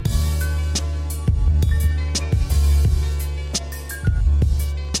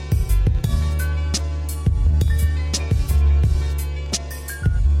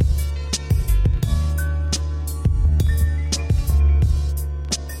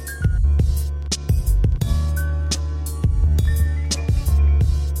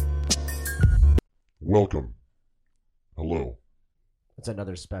Welcome. Hello. It's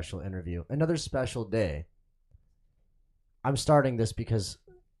another special interview, another special day. I'm starting this because,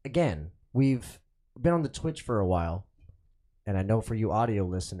 again, we've been on the Twitch for a while, and I know for you audio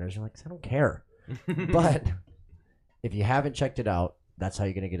listeners, you're like, I don't care. But if you haven't checked it out, that's how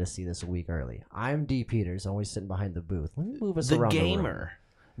you're going to get to see this a week early. I'm D. Peters, always sitting behind the booth. Let me move us around the room.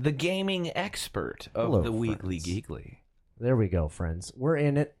 The gaming expert of Hello, the Weekly friends. Geekly. There we go, friends. We're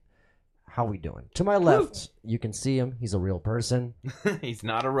in it. How we doing? To my left, you can see him. He's a real person. He's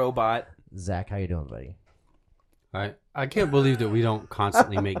not a robot. Zach, how you doing, buddy? I can't believe that we don't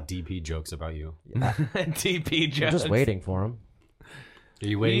constantly make DP jokes about you. DP I'm jokes. just waiting for him. Are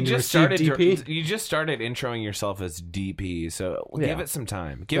you waiting to receive DP? You just started introing yourself as DP, so Yeah. give it some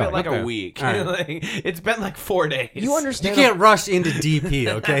time. Give it like okay. a week. All right. Like, it's been like 4 days. You You understand? can't rush into DP,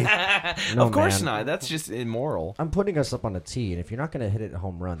 okay? No, of course man. not. That's just immoral. I'm putting us up on a tee, and if you're not going to hit it a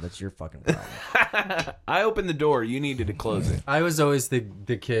home run, that's your fucking problem. I opened the door. You needed to close it. I was always the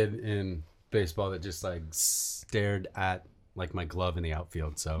kid in baseball that just like stared at like my glove in the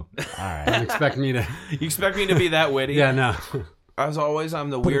outfield. So All right. don't expect me to. You expect me to be that witty? Yeah, no. As always,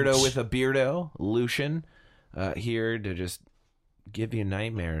 I'm the weirdo with a beardo, Lucian, here to just give you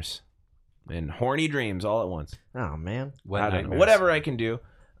nightmares and horny dreams all at once. Oh, man. I don't know. Whatever I can do.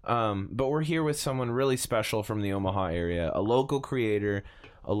 But we're here with someone really special from the Omaha area, a local creator,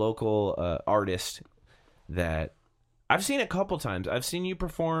 a local artist that I've seen a couple times. I've seen you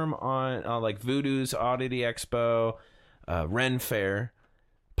perform on like Voodoo's Oddity Expo, Ren Fair,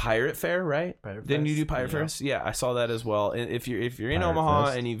 Pirate Fair, right? Pirate Didn't you Fest? do Pirate Yeah. Fest? Yeah, I saw that as well. And if you're in Pirate Omaha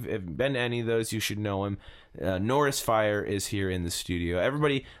Fest. and you've been to any of those, you should know him. Norsefyre is here in the studio.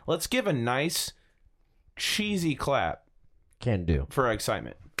 Everybody, let's give a nice cheesy clap Can do. for our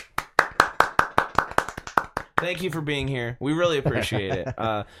excitement. Thank you for being here. We really appreciate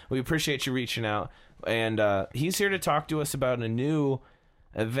it. We appreciate you reaching out. And he's here to talk to us about a new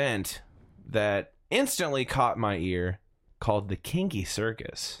event that instantly caught my ear called the Kinky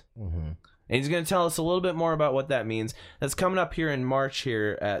Circus. Mm-hmm. And he's going to tell us a little bit more about what that means. That's coming up here in March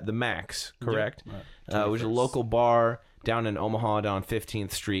here at the Max, correct? Yep. Which is a local bar down in Omaha, down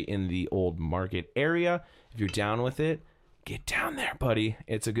 15th Street in the Old Market area. If you're down with it, get down there, buddy.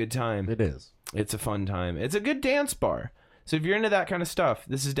 It's a good time. It is. It's a fun time. It's a good dance bar. So if you're into that kind of stuff,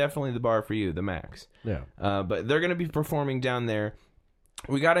 this is definitely the bar for you, the Max. Yeah. But they're going to be performing down there.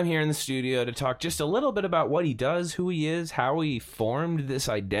 We got him here in the studio to talk just a little bit about what he does, who he is, how he formed this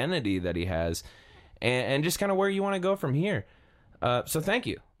identity that he has, and just kind of where you want to go from here. So thank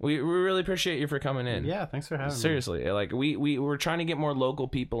you. We really appreciate you for coming in. Yeah, thanks for having me. Seriously, like we're trying to get more local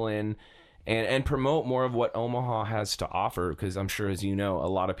people in and promote more of what Omaha has to offer, because I'm sure, as you know, a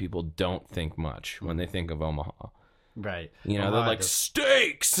lot of people don't think much when they think of Omaha. Right. You know, Omaha they're like, does-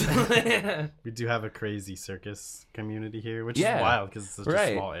 steaks! we do have a crazy circus community here, which Yeah. is wild because it's such Right.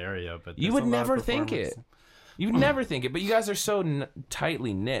 a small area. But You there's would a lot of never think performers. it. You would never think it, but you guys are so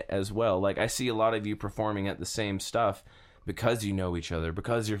tightly knit as well. Like, I see a lot of you performing at the same stuff because you know each other,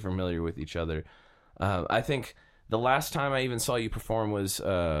 because you're familiar with each other. I think the last time I even saw you perform was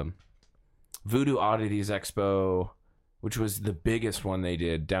Voodoo Oddities Expo, which was the biggest one they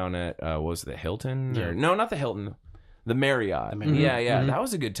did down at, was it the Hilton? Yeah. No, not the Hilton. The Marriott. The Marriott. Yeah, yeah. Mhm. That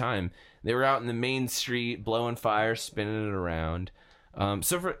was a good time. They were out in the main street, blowing fire, spinning it around.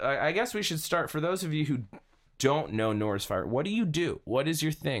 So I guess we should start. For those of you who don't know Norsefyre, what do you do? What is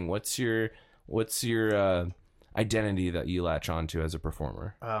your thing? What's your identity that you latch onto as a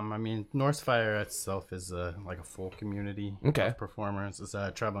performer? I mean, Norsefyre itself is like a full community Okay. of performers. It's a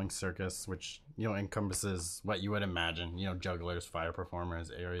traveling circus, which encompasses what you would imagine. Jugglers, fire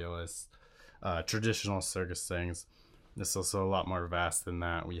performers, aerialists, traditional circus things. It's also a lot more vast than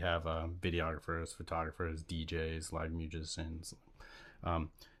that. We have videographers, photographers, DJs, live musicians. So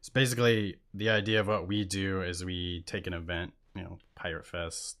basically, the idea of what we do is we take an event, Pirate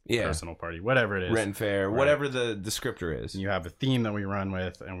Fest, Yeah. personal party, whatever it is. Rent fair, Right. whatever the descriptor is. You have a theme that we run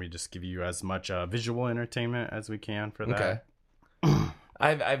with, and we just give you as much visual entertainment as we can for that. Okay.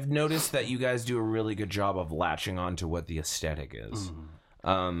 I've noticed that you guys do a really good job of latching on to what the aesthetic is.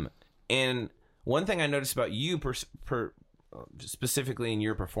 And one thing I noticed about you specifically in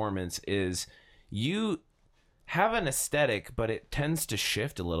your performance is you have an aesthetic, but it tends to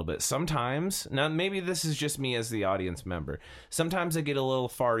shift a little bit. Sometimes, now maybe this is just me as the audience member, sometimes I get a little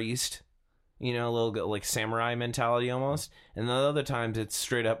Far East, a little bit like samurai mentality almost, and then other times it's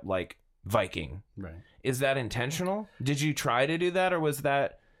straight up like Viking. Right. Is that intentional? Did you try to do that, or was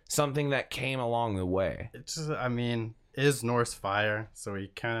that something that came along the way? It's just, I mean, is Norsefyre, so we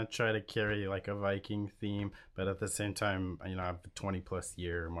kind of try to carry like a Viking theme, but at the same time, I have a 20+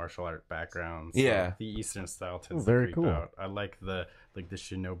 year martial art background. So Yeah. the Eastern style tends very to creep cool. out. I like the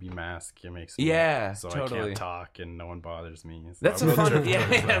shinobi mask. It makes me so I totally. can't talk and no one bothers me. So That's I a will fun, drift yeah,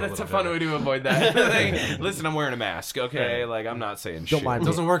 towards that a that's a little fun bit. way to avoid that. Like, listen, I'm wearing a mask, okay? Like, I'm not saying shit. Don't mind It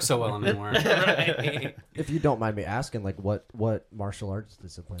me. doesn't work so well anymore. Right. If you don't mind me asking, like what martial arts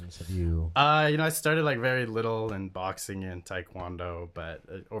disciplines have you? I started like very little in boxing and taekwondo, but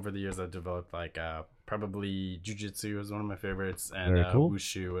over the years I've developed like probably jujitsu is one of my favorites, and Very cool.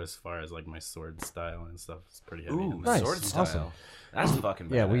 wushu as far as like my sword style and stuff. It's pretty heavy. Ooh, in Nice. sword style. Awesome. That's fucking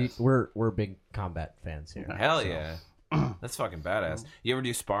badass. Yeah, we're big combat fans here. Hell yeah. That's fucking badass. You ever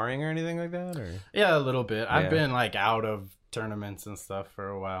do sparring or anything like that? Or Yeah, a little bit. Yeah. I've been like out of tournaments and stuff for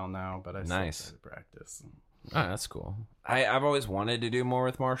a while now, but I Nice. still try to practice. Oh, that's cool. I've always wanted to do more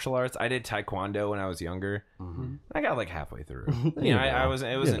with martial arts. I did taekwondo when I was younger. I got like halfway through.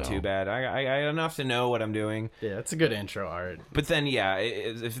 It wasn't too bad. I had enough to know what I'm doing. Yeah, it's a good intro art. But then, yeah,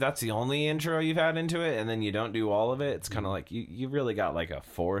 if that's the only intro you've had into it, and then you don't do all of it, it's kind of like you really got like a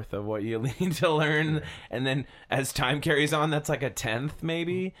fourth of what you need to learn, and then as time carries on, that's like a 10th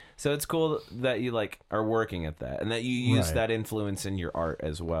maybe. So it's cool that you like are working at that, and that you use Right. that influence in your art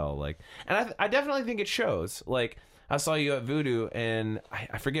as well. Like, and I definitely think it shows. Like, I saw you at Voodoo, and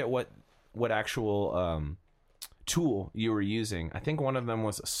I forget what actual tool you were using. I think one of them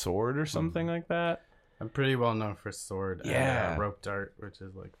was a sword or something like that. I'm pretty well known for sword Yeah. and rope dart, which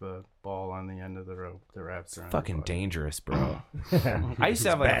is like the ball on the end of the rope that wraps around. Fucking your body. dangerous, bro. I used to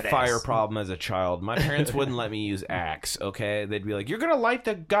have like a fire problem as a child. My parents wouldn't let me use axe, okay? They'd be like, "You're gonna light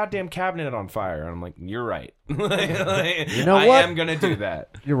the goddamn cabinet on fire." And I'm like, "You're right." You know I what? am gonna do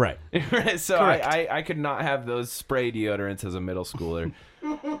that. You're right. So I could not have those spray deodorants as a middle schooler.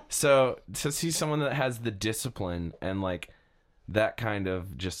 So to see someone that has the discipline and like that kind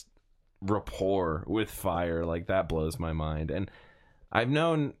of just rapport with fire, like that blows my mind. And I've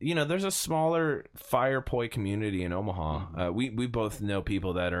known, there's a smaller fire poi community in Omaha. We both know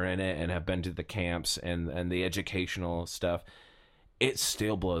people that are in it and have been to the camps and the educational stuff. It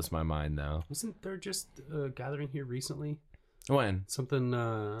still blows my mind though. Wasn't there just a gathering here recently? When? Something.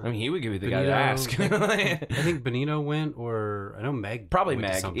 I mean, he would give you the guy to Benito- ask. I think Benito went, or I know Meg. Probably went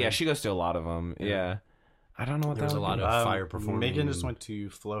to Meg. something. Yeah, she goes to a lot of them. Yeah. I don't know what There was that a would lot be. of fire performing. Megan just went to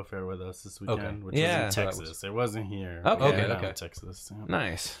Flow Fair with us this weekend, which Yeah. was in Texas. It wasn't here. Okay. We went Okay, out in okay. Texas. Yeah.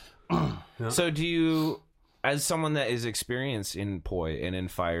 Nice. Yeah. So do you, as someone that is experienced in poi and in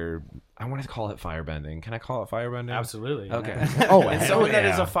fire, I want to call it firebending. Can I call it firebending? Absolutely. Okay. Oh, And hell someone that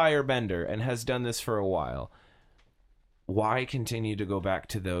is yeah. a firebender and has done this for a while, why continue to go back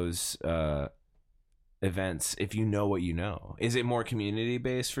to those events if you know what you know? Is it more community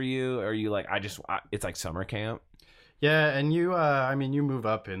based for you? Or are you like, it's like summer camp? Yeah, and you you move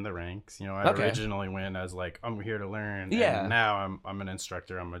up in the ranks. I Okay. originally went as like, I'm here to learn. Yeah. And now I'm an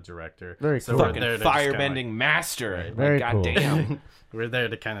instructor, I'm a director. Very so cool. we're Fucking there to just kinda, firebending master. Right. Like, Very cool. goddamn. we're there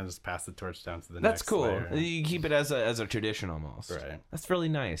to kind of just pass the torch down to the That's next cool. layer. You keep it as a tradition almost. Right. That's really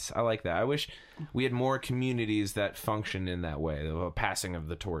nice. I like that. I wish we had more communities that functioned in that way, a passing of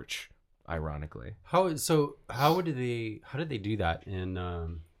the torch. Ironically, How did they do that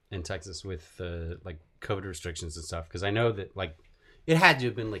in Texas with like COVID restrictions and stuff? Because I know that like it had to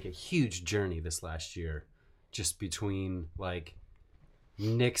have been like a huge journey this last year, just between like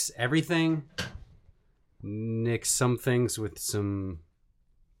nix everything, nix some things with some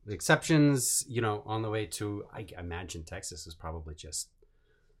exceptions, on the way to, I imagine Texas is probably just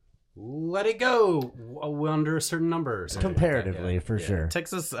let it go under a certain number or something like that, Comparatively, yeah. for sure.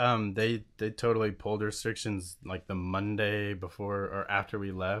 Texas, they totally pulled restrictions like the Monday before or after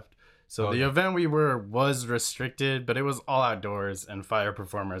we left. So Oh, the yeah. event was restricted, but it was all outdoors and fire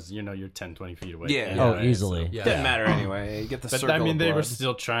performers, you're 10, 20 feet away. Yeah. anyway, Oh, easily. Yeah. doesn't matter anyway. You get the But circle. I mean, of they were blood.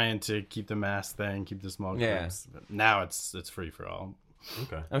 still trying to keep the mask thing, keep the small Yeah. groups. But now it's free for all.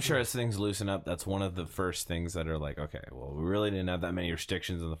 Okay. I'm sure as things loosen up, that's one of the first things that are like, okay, well, we really didn't have that many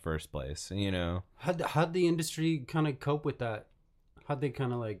restrictions in the first place, How'd the industry kind of cope with that? How'd they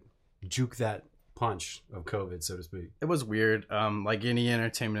kind of like juke that punch of COVID, so to speak? It was weird. Like any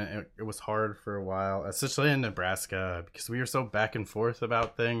entertainment, it was hard for a while, especially in Nebraska, because we were so back and forth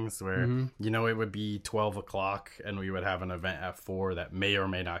about things where, it would be 12 o'clock and we would have an event at 4 that may or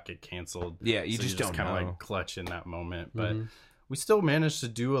may not get canceled. Yeah, you So just don't kind of know. like clutch in that moment. But we still managed to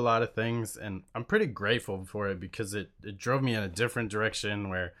do a lot of things, and I'm pretty grateful for it because it drove me in a different direction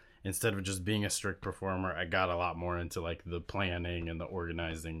where instead of just being a strict performer, I got a lot more into like the planning and the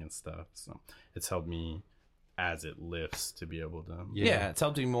organizing and stuff. So it's helped me as it lifts to be able to. Yeah, it's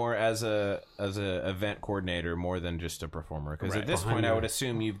helped you more as a event coordinator more than just a performer. Because at this point, I would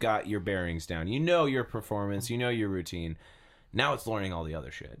assume you've got your bearings down. You know your performance. You know your routine. Now it's learning all the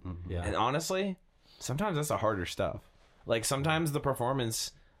other shit. Yeah. And honestly, sometimes that's the harder stuff. Like sometimes the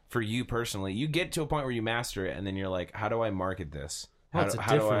performance for you personally, you get to a point where you master it, and then you're like, how do I market this? How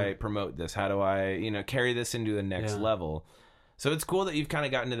do I promote this? How do I, carry this into the next level? So it's cool that you've kind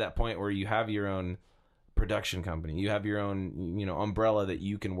of gotten to that point where you have your own production company. You have your own, umbrella that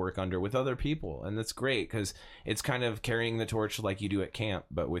you can work under with other people. And that's great because it's kind of carrying the torch like you do at camp,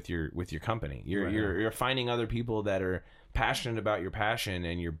 but with your company. You're finding other people that are passionate about your passion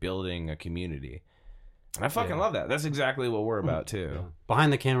and you're building a community. And I fucking love that. That's exactly what we're about too. Yeah.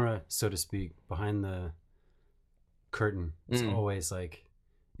 Behind the camera, so to speak, behind the curtain, it's always like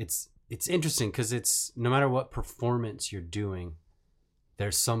it's interesting because it's no matter what performance you're doing,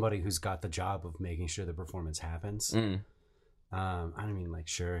 there's somebody who's got the job of making sure the performance happens. I mean, like,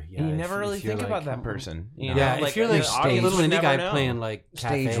 sure, yeah. And you never really think about that person. If you're like a little indie guy playing like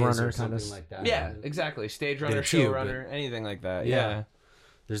stage runner or something like that. Yeah, exactly. Stage runner, showrunner, anything like that. Yeah.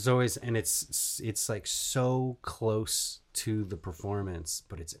 There's always, and it's like so close to the performance,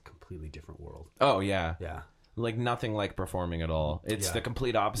 but it's a completely different world. Oh yeah. Yeah. Like nothing like performing at all. It's the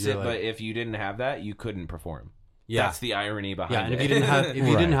complete opposite. Like, but if you didn't have that, you couldn't perform. Yeah. That's the irony behind it. And if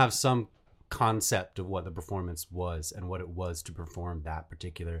you didn't have some concept of what the performance was and what it was to perform that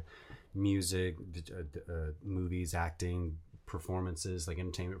particular music, movies, acting, performances, like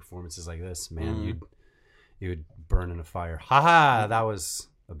entertainment performances like this, man, you would burn in a fire. Haha, that was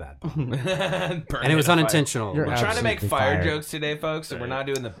a bad pun. And it was unintentional. We're trying to make fire jokes today, folks, so we're not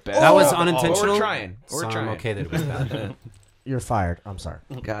doing the best. That was unintentional. We're trying. I'm okay that it was bad. You're fired. I'm sorry.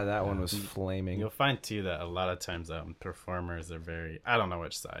 God, that one was flaming. You'll find too that a lot of times performers are very, I don't know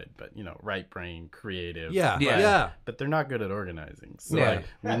which side, but right brain, creative. But they're not good at organizing. So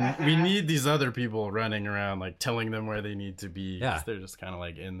we need these other people running around like telling them where they need to be. Yeah. They're just kind of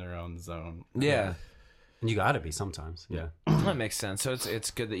like in their own zone. Yeah. And you got to be sometimes. Yeah. That makes sense. So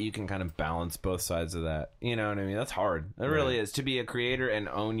it's good that you can kind of balance both sides of that. You know what I mean? That's hard. It really is to be a creator and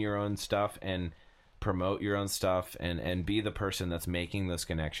own your own stuff and promote your own stuff and be the person that's making those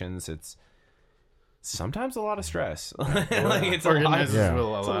connections. It's sometimes a lot of stress. It's organizers a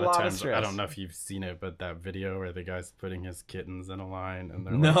lot of times. I don't know if you've seen it, but that video where the guy's putting his kittens in a line and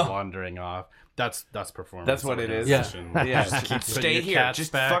they're like wandering off. That's performance. That's what it is. Yeah. Just stay here.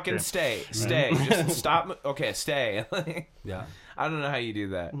 Just fucking stay. Stay. Just stop. Okay, stay. Yeah. I don't know how you do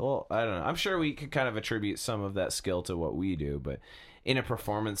that. Well, I don't know. I'm sure we could kind of attribute some of that skill to what we do, but in a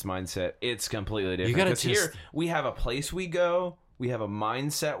performance mindset, it's completely different. Because here we have a place we go, we have a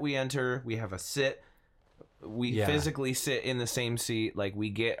mindset we enter, we have a sit. We physically sit in the same seat, like we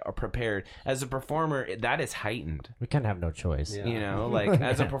get prepared. As a performer, that is heightened. We kind of have no choice. Yeah. Like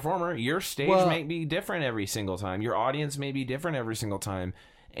as a performer, your stage may be different every single time. Your audience may be different every single time.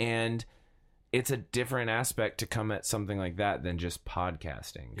 And it's a different aspect to come at something like that than just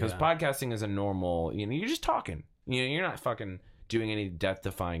podcasting. Because podcasting is a normal, you're just talking. You're not fucking doing any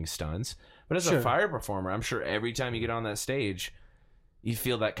death-defying stunts. But as a fire performer, I'm sure every time you get on that stage, you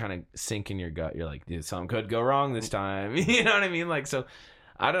feel that kind of sink in your gut. You're like, dude, something could go wrong this time. You know what I mean? Like, so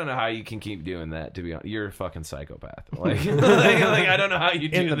I don't know how you can keep doing that, to be honest. You're a fucking psychopath. Like, I don't know how you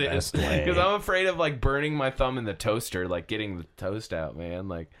do this. Because I'm afraid of, like, burning my thumb in the toaster, like, getting the toast out, man.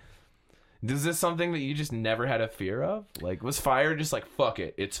 Like, is this something that you just never had a fear of? Like, was fire just like, fuck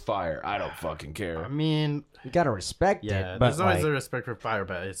it, it's fire. I don't fucking care. I mean, you gotta respect it. But there's always a respect for fire,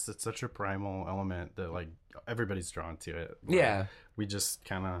 but it's such a primal element that, like, everybody's drawn to it. Like, we just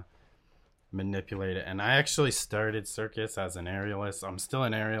kind of manipulate it. And I actually started circus as an aerialist. I'm still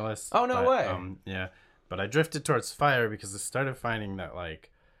an aerialist. Oh, no way. But I drifted towards fire because I started finding that, like,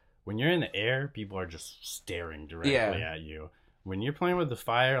 when you're in the air, people are just staring directly at you. When you're playing with the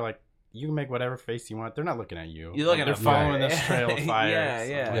fire, like, you can make whatever face you want. They're not looking at you. You're looking they're following this trail of fire.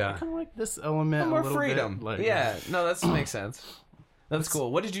 Yeah. Kind of like this element. More a little freedom. Bit, like, no, that makes sense. That's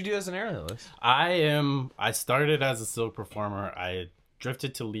cool. What did you do as an aerialist? I started as a silk performer. I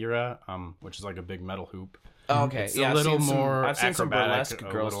drifted to Lyra, which is like a big metal hoop. Oh, okay. It's a little more I've seen some burlesque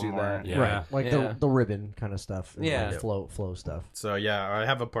girls do that. Right. Like the ribbon kind of stuff. And flow stuff. So I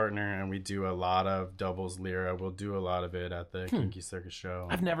have a partner and we do a lot of doubles Lyra. We'll do a lot of it at the Kinky Circus show.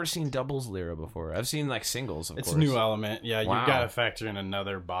 I've never seen doubles Lyra before. I've seen like singles, of course. It's a new element. Yeah, you've got to factor in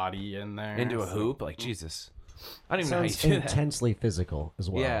another body in there. Into a hoop? Like, Jesus. I don't even know how you sounds do that. Intensely physical as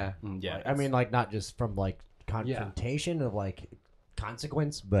well. Yeah. I mean, like, not just from, like, confrontation of, like,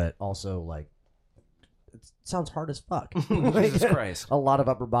 consequence, but also, like, it sounds hard as fuck. Jesus Christ. A lot of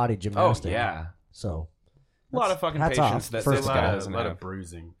upper body gymnastics. Oh, yeah. So, A lot of fucking hats patience off, that first this of guy all. doesn't a lot have. of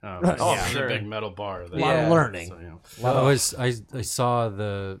bruising. Oh, yeah, sure. a big metal bar. A lot of learning. So, you know. I saw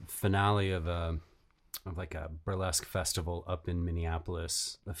the finale of like a burlesque festival up in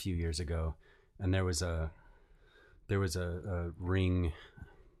Minneapolis a few years ago, and there was a ring.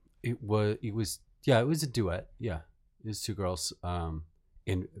 It was a duet. Yeah, it was two girls.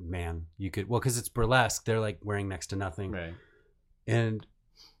 And man, you could because it's burlesque. They're like wearing next to nothing, Right. and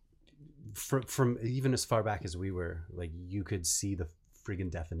from even as far back as we were, like you could see the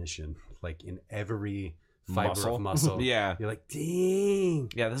friggin' definition, like in every fiber of muscle. Yeah. You're like, dang.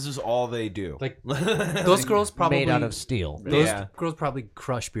 Yeah, this is all they do. Like those girls probably made out of steel. Those Yeah. girls probably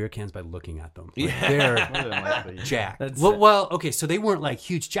crush beer cans by looking at them. Like, Yeah. they're More than likely. jacked. That's Well, okay, so they weren't like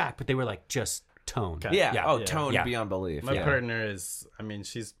huge jack, but they were like just toned. Okay. yeah. Yeah. Oh, Yeah. toned Yeah. beyond belief. My yeah. partner is, I mean,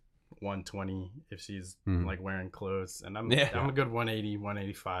 she's 120 if she's Mhm. like wearing clothes, and I'm Yeah. I'm a good 180,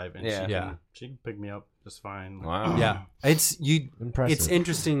 185, and Yeah. she can pick me up just fine. Like, Wow. Yeah, it's Impressive. It's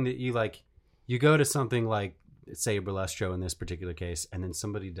interesting that you go to something like say a burlesque show in this particular case, and then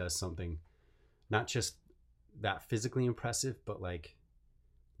somebody does something not just that physically impressive, but like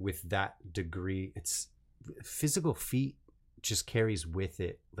with that degree, it's physical feat just carries with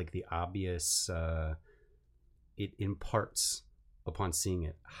it like the obvious. It imparts upon seeing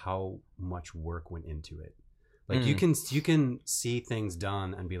it how much work went into it. Like you can see things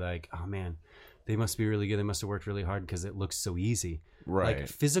done and be like, oh man, they must be really good. They must have worked really hard because it looks so easy. Right. Like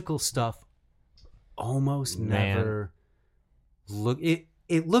physical stuff almost Man. never look it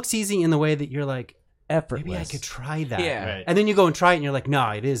looks easy in the way that you're like, effortless. maybe I could try that. Yeah. Right. And then you go and try it and you're like, no,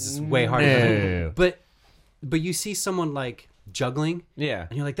 it is way harder than No. but you see someone like juggling yeah.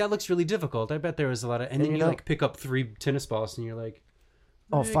 and you're like, that looks really difficult. I bet there was a lot of and then you you know- like pick up 3 tennis balls and you're like,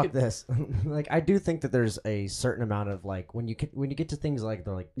 Oh I fuck could- this! Like I do think that there's a certain amount of like when you get to things like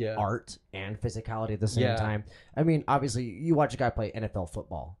the Yeah. art and physicality at the same Yeah. time. I mean, obviously, you watch a guy play NFL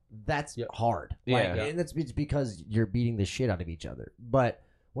football. That's Yep. hard. Yeah. Like, Yeah. and it's because you're beating the shit out of each other. But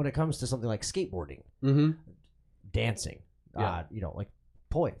when it comes to something like skateboarding, mm-hmm. dancing, Yeah.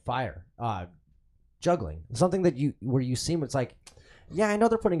 like fire, juggling, something that where you seem it's like, yeah, I know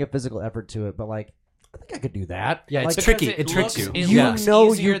they're putting a physical effort to it, but like, I think I could do that. Yeah, it's like, tricky. Because It tricks looks- you. it you looks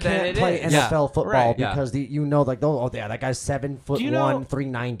know easier you than can't it play is. NFL football Right. Yeah. because like that guy's 7'1", Do you know-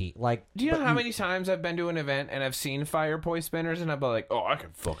 390. Like, Do you know but how many times I've been to an event and I've seen fire poi spinners and I've been like, oh, I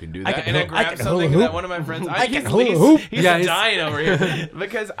can fucking do I that. can And I hula- I grab can something hula that hoop. one of my friends, I can he's- hula he's- hoop. He's Yeah, he's- dying over here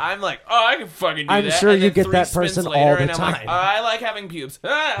because I'm like, oh, I can fucking do I'm that. sure And you then get 3 that spins person later, all the and I'm like, time. I like having pubes.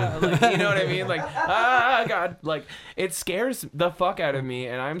 Like, you know what I mean? Like, God, like it scares the fuck out of me,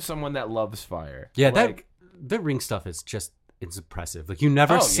 and I'm someone that loves fire. Yeah, like, the ring stuff is just it's impressive. Like you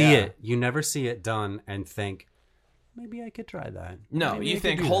never Oh, see yeah. it. You never see it done and think, maybe I could try that. no, Maybe I you could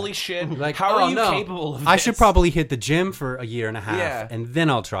think, do holy that." shit, Like, how oh, are you no. capable of I this? should probably hit the gym for a year and a half Yeah. and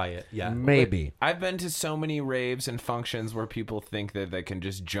then I'll try it. Yeah. maybe. I've been to so many raves and functions where people think that they can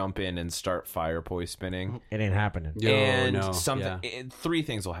just jump in and start fire poi spinning. It ain't happening. Yo, And no. something, Yeah. 3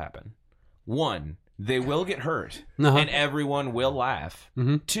 things will happen. 1, they will get hurt, Uh-huh. and everyone will laugh.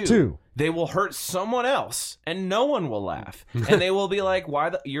 Mhm. 2, they will hurt someone else, and no one will laugh. And they will be like,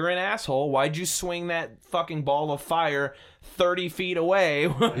 "Why? You're an asshole. Why'd you swing that fucking ball of fire 30 feet away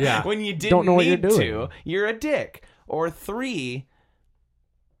Yeah. when you didn't Don't know what need you're to? doing. You're a dick." Or 3,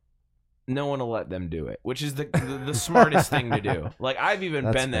 no one will let them do it, which is the smartest thing to do. Like, I've even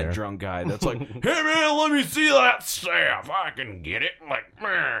That's been fair. that drunk guy that's like, hey man, let me see that staff. I can get it. Like,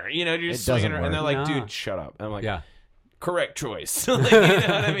 meh. You know, you're just It doesn't swinging around, and they're work. like, Nah. dude, shut up. And I'm like, Yeah. correct choice. Like, you know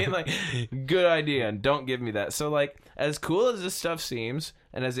what I mean? Like, good idea, and don't give me that. So, like, as cool as this stuff seems,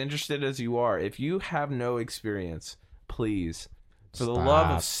 and as interested as you are, if you have no experience, please, for the love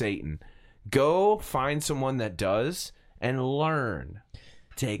of Satan, go find someone that does and learn.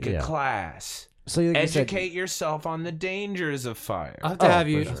 Take a Yeah. class. So like you said- Educate yourself on the dangers of fire. I'll have to Oh, have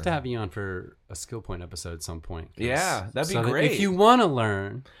you for I'll have sure. to have you on for a skill point episode at some point. 'Cause- Yeah, that'd be so that great. if you want to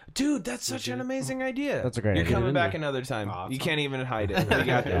learn, Dude, that's such an amazing idea. That's a great You're idea. coming in back there. another time. Awesome. You can't even hide it. We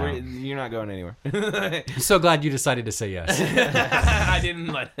got, Yeah. you're not going anywhere. I'm so glad you decided to say yes. I didn't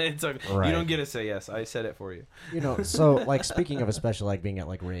let it's okay. Right. You don't get to say yes. I said it for you. So like speaking of a special, like being at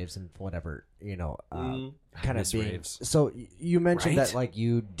like raves and whatever, kind of miss being. raves. So you mentioned Right? that like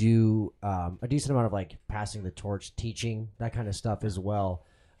you do a decent amount of like passing the torch, teaching that kind of stuff as well.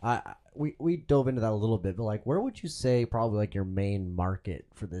 We dove into that a little bit, but like, where would you say probably like your main market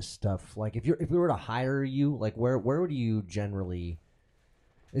for this stuff? Like, if we were to hire you, like where would you generally?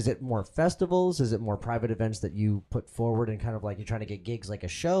 Is it more festivals? Is it more private events that you put forward and kind of like you're trying to get gigs like a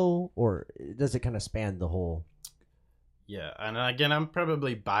show, or does it kind of span the whole? Yeah, and again, I'm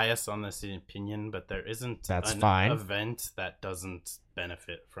probably biased on this opinion, but there isn't That's an fine. event that doesn't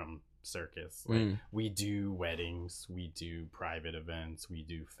benefit from circus. Like, we do weddings, we do private events, we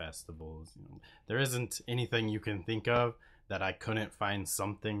do festivals. There isn't anything you can think of that I couldn't find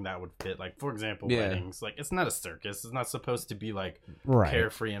something that would fit. Like, for example, weddings. Like, it's not a circus. It's not supposed to be like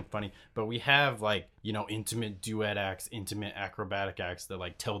carefree and funny. But we have like, intimate duet acts, intimate acrobatic acts that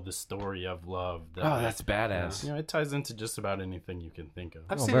like tell the story of love. That's badass. It ties into just about anything you can think of.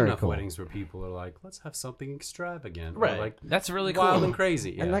 I've seen enough weddings where people are like, let's have something extravagant. Right. Or like, That's really wild cool and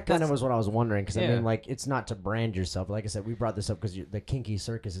crazy. Yeah. And that kind of was what I was wondering, because I Yeah. mean, like, it's not to brand yourself. Like I said, we brought this up because the Kinky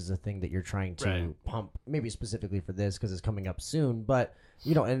Circus is a thing that you're trying to pump, maybe specifically for this because it's coming up soon. But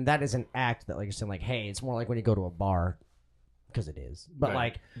and that is an act that, like you're saying, like, hey, it's more like when you go to a bar, because it is. But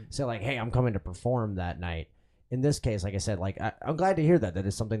like, say, like, hey, I'm coming to perform that night. In this case, like I said, like I'm glad to hear that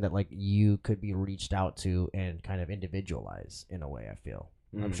is something that like you could be reached out to and kind of individualize in a way. I feel.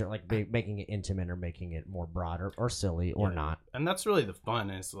 I'm sure, like making it intimate or making it more broad or silly or not. And that's really the fun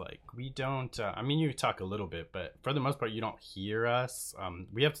is like we don't. I mean, you talk a little bit, but for the most part, you don't hear us.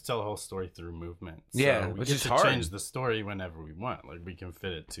 We have to tell the whole story through movement. So Yeah, we which get is to hard. change the story whenever we want. Like we can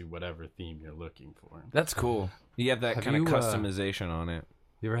fit it to whatever theme you're looking for. That's cool. You have that Have kind of you, customization on it.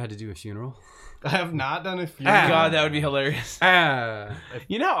 You ever had to do a funeral? I have not done a few. God, that would be hilarious.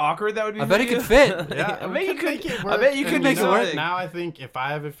 You know how awkward that would be. I for bet it you? could fit. Yeah, I bet you could make it work. I bet you could And make it know work. what? Now I think if I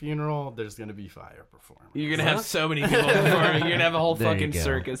have a funeral, there's gonna be fire performers. You're gonna have so many people performing. You're gonna have a whole There you fucking go.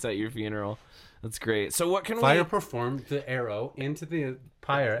 circus at your funeral. That's great. So what can Fire we? performed the arrow into the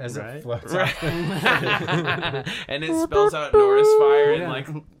pyre as it floats Right. off. And it spells out Norsefyre and Yeah. like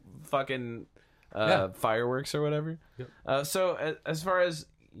fucking Yeah. fireworks or whatever. Yep. So as far as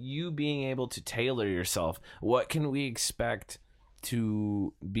you being able to tailor yourself, what can we expect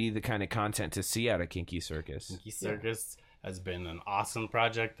to be the kind of content to see out of Kinky Circus? Kinky Circus has been an awesome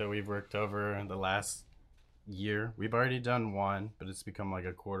project that we've worked over in the last year. We've already done one, but it's become like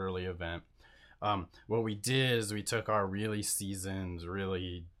a quarterly event. What we did is we took our really seasoned,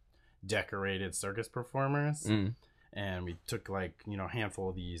 really decorated circus performers and we took like, a handful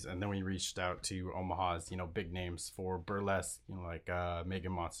of these, and then we reached out to Omaha's, big names for burlesque, like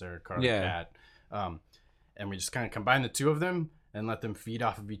Megan Monster, Carla Cat. And we just kind of combined the two of them and let them feed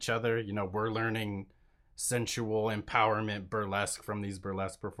off of each other. We're learning sensual empowerment burlesque from these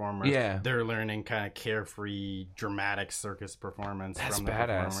burlesque performers. Yeah. They're learning kind of carefree, dramatic circus performance from the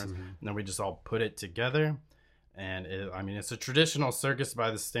badass. performers. And then we just all put it together. And it's a traditional circus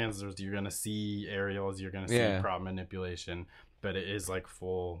by the standards. You're going to see aerials, you're going to see prop manipulation, but it is like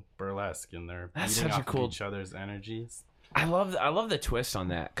full burlesque, and they're feeding off of each other's energies. I love the twist on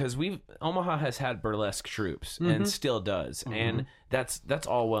that, because Omaha has had burlesque troops and still does, and that's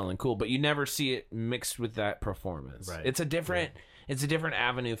all well and cool, but you never see it mixed with that performance. Right. It's a different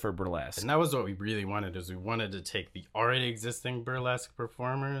avenue for burlesque. And that was what we really wanted, is we wanted to take the already existing burlesque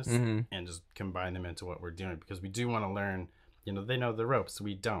performers and just combine them into what we're doing, because we do want to learn. They know the ropes.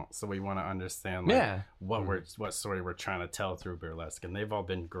 We don't, so we want to understand what story we're trying to tell through burlesque. And they've all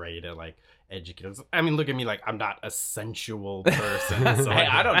been great at like educating. I mean, look at me, like I'm not a sensual person. So Hey,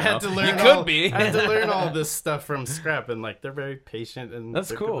 I don't know. I had to learn. You could be. I had to learn all this stuff from scrap, and like they're very patient and That's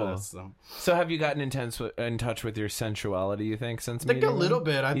good cool. with us, So have you gotten in touch with your sensuality, you think, since I think a meeting little them?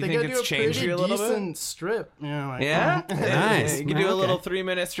 bit. I You think I do it's a changed pretty you a little bit? decent strip. Yeah? Nice. You can do a little Okay.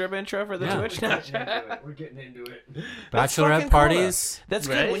 3-minute strip intro for the Yeah. Twitch. We're getting into it. That's fucking Bachelorette cool, parties. That's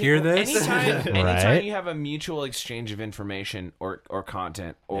good. Right? When Hear this? Anytime Right. you have a mutual exchange of information or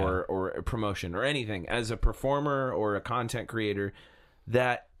content or a promotion or anything, as a performer or a content creator,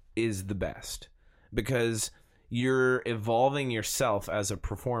 that is the best, because you're evolving yourself as a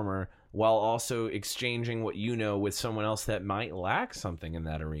performer while also exchanging what you know with someone else that might lack something in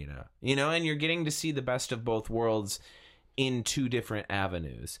that arena, and you're getting to see the best of both worlds in two different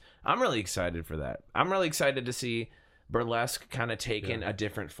avenues. I'm really excited for that. I'm really excited to see burlesque kind of taking a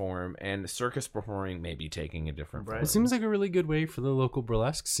different form, and circus performing maybe taking a different form. It seems like a really good way for the local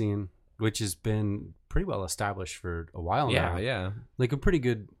burlesque scene, which has been pretty well established for a while now. Yeah. Like a pretty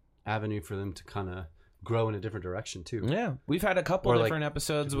good avenue for them to kind of grow in a different direction too. Yeah. We've had a couple Or, like, different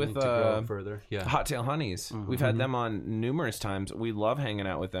episodes with to grow further. Yeah. Hot Tail Honeys. We've had them on numerous times. We love hanging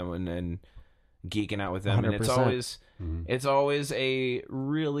out with them and geeking out with them, and 100%. it's always a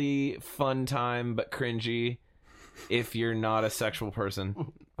really fun time, but cringy if you're not a sexual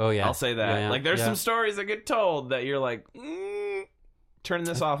person. Oh yeah. I'll say that. Yeah, like there's yeah. some stories that get told that you're like, turn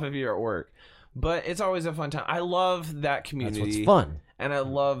this off if you're at work. But it's always a fun time. I love that That's community. what's fun. And I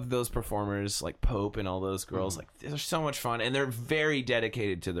love those performers like Pope and all those girls. Like, they're so much fun, and they're very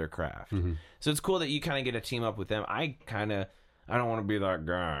dedicated to their craft. So it's cool that you kind of get to team up with them. I don't want to be that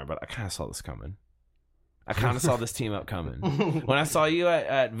guy, but I kind of saw this coming. I kind of saw this team up coming. When I saw you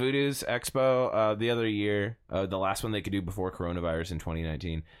at Voodoo's Expo the other year, the last one they could do before coronavirus in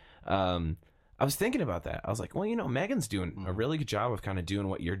 2019, I was thinking about that. I was like, well, you know, Megan's doing a really good job of kind of doing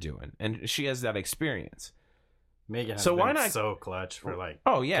what you're doing, and she has that experience. Megan has So why been not- so clutch for like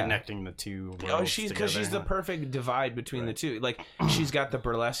connecting the two worlds Oh, she's because she's the together. perfect divide between the two. Like, she's got the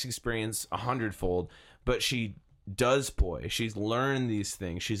burlesque experience 100-fold, but she does poi. She's learned these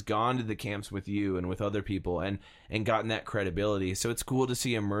things. She's gone to the camps with you and with other people and gotten that credibility. So it's cool to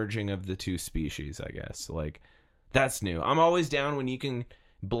see a merging of the two species, I guess. Like, that's new. I'm always down when you can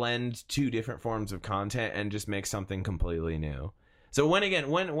blend two different forms of content and just make something completely new. So when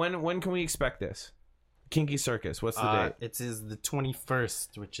can we expect this? Kinky Circus, what's the date? It is the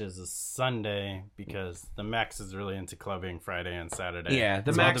 21st, which is a Sunday, because the Max is really into clubbing Friday and Saturday. Yeah,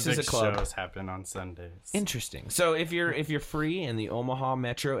 the So Max all is the a big club. shows happen on Sundays. Interesting. So if you're free in the Omaha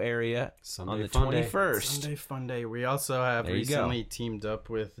metro area Sunday on the fun day. 21st, Sunday fun day. We also have There you go. recently teamed up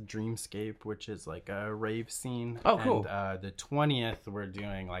with Dreamscape, which is like a rave scene. Oh, cool. And the 20th, we're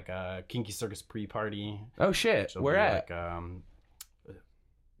doing like a Kinky Circus pre-party. oh shit, which will where be at? Like,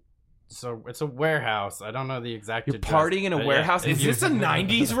 so it's a warehouse. I don't know the exact You're address, partying in a but warehouse? if Is you- this a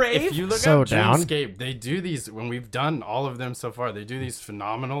 90s rave? If you look So up down. Dreamscape, they do these, when we've done all of them so far, they do these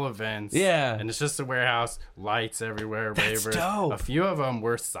phenomenal events. Yeah. And it's just a warehouse, lights everywhere, That's ravers. dope. A few of them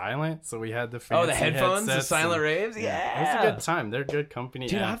were silent, so we had the fancy Oh, the headphones, the headsets silent and- raves? It Yeah. was a good time. They're good company.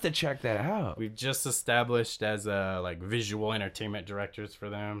 Dude, and I'll have to check that out. we've just established as like visual entertainment directors for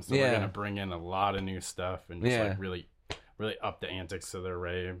them, so Yeah. we're gonna bring in a lot of new stuff and just Yeah. like really up the antics of their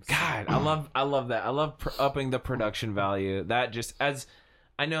raves. God, I love that. I love upping the production value. That just, as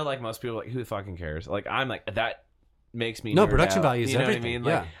I know, like most people, like, who fucking cares? Like, I'm like, that makes me No, nerd production out. value is You know everything. what I mean?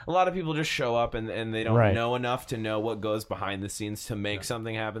 Like, Yeah. a lot of people just show up and they don't Right. know enough to know what goes behind the scenes to make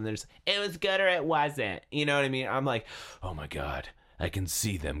something happen. There's, it was good or it wasn't. You know what I mean? I'm like, oh my God, I can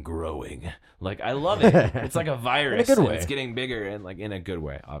see them growing. Like, I love it. It's like a virus. good and way. It's getting bigger and like in a good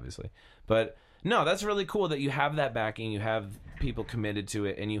way, obviously. But no, that's really cool that you have that backing. You have people committed to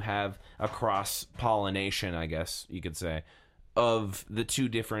it, and you have a cross pollination, I guess you could say, of the two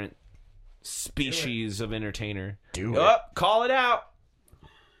different species of entertainer. Call it out.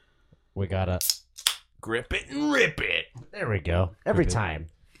 We gotta. Grip it and rip it. There we go. Every time,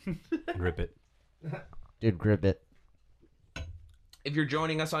 Rip it. dude, grip it. If you're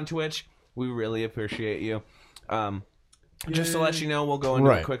joining us on Twitch, we really appreciate you. Just to let you know, we'll go into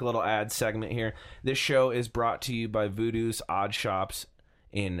a Right. quick little ad segment here. This show is brought to you by Voodoo's Odd Shops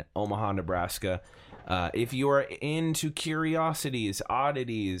in Omaha, Nebraska. If you are into curiosities,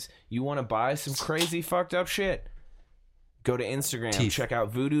 oddities, you want to buy some crazy fucked up shit, go to Instagram. Teeth. Check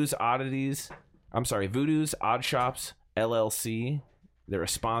out Voodoo's Odd Shops LLC. They're a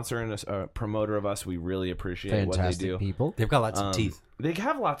sponsor and a promoter of us. We really appreciate what they Fantastic do. people. They've got lots of teeth. They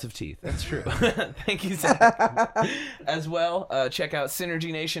have lots of teeth. That's true. Thank you, Zach. As well, check out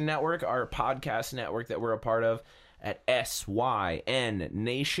Synergy Nation Network, our podcast network that we're a part of, at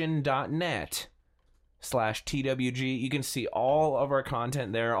synnation.net/TWG. You can see all of our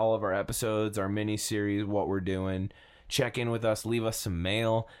content there, all of our episodes, our mini-series, what we're doing. Check in with us. Leave us some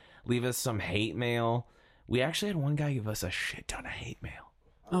mail. Leave us some hate mail. We actually had one guy give us a shit ton of hate mail.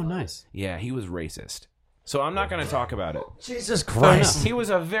 Oh, nice. Yeah, he was racist. So I'm not going to talk about it. Jesus Christ. He was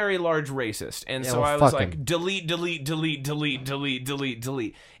a very large racist, and Yeah, so well, I was fuck like, him. delete.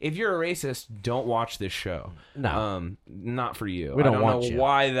 If you're a racist, don't watch this show. No. Not for you. We don't I don't want know you.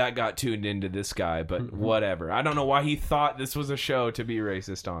 why that got tuned into this guy, but whatever. I don't know why he thought this was a show to be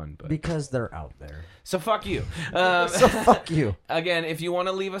racist on. But Because they're out there. so fuck you. So fuck you. Again, if you want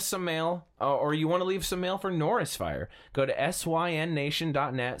to leave us some mail, or you want to leave some mail for Norsefyre, go to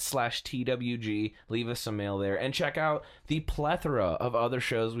synnation.net/TWG. Leave us some mail there, and check out the plethora of other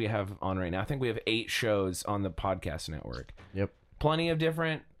shows we have on right now. I think we have 8 shows on the podcast network. Yep. Plenty of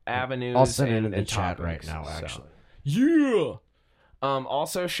different avenues. I'll send it and, in the and chat topics, right now, so. actually. Yeah.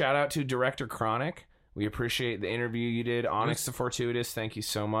 Also, shout out to Director Chronic. We appreciate the interview you did. Onyx the Fortuitous, thank you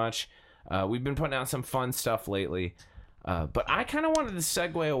so much. We've been putting out some fun stuff lately. But I kind of wanted to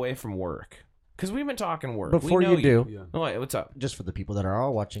segue away from work. Because we've been talking work. Before We know you do, Yeah. Oh, wait, what's up? just for the people that are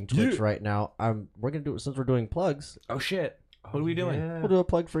all watching Twitch right now, we're gonna do it since we're doing plugs. Oh, shit. What are we doing? We'll do a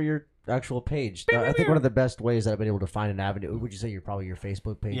plug for your actual page. I think one of the best ways that I've been able to find an avenue. Would you say your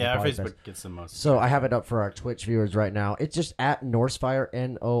Facebook page? Yeah, our Probably Facebook best. gets the most. So I have it up for our Twitch viewers right now. It's just at Norsefyre,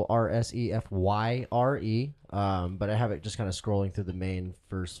 Norsefyre. But I have it just kind of scrolling through the main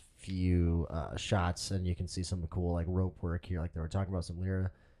first few shots, and you can see some cool like rope work here, like they were talking about, some lyra,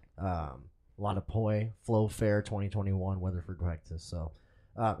 a lot of poi, Flow Fair 2021, Weatherford, Texas. So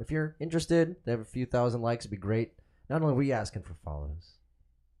if you're interested, they have a few thousand likes. It'd be great. Not only are we asking for follows,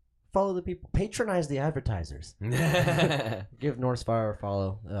 follow the people, patronize the advertisers. Give Norsefyre a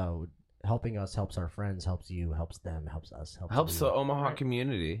follow. Helping us helps our friends, helps you, helps them, helps us, Helps the Omaha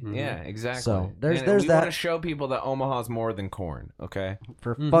community. Mm-hmm. Yeah, exactly. So, there's we that. want to show people that Omaha's more than corn. Okay,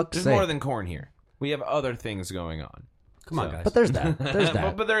 For fuck's there's sake. more than corn here. We have other things going on. Come on, guys. But there's that. There's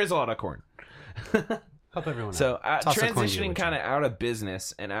that. but there is a lot of corn. Help everyone So out. Toss a coin transitioning your kind way. of out of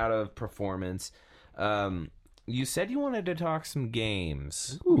business and out of performance. You said you wanted to talk some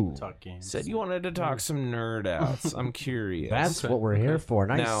games. Ooh, Talk games. Said you wanted to talk some nerd outs. I'm curious. that's what we're here for.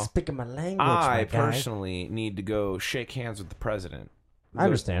 Nice Now, speaking my language, I my guy. personally need to go shake hands with the president. I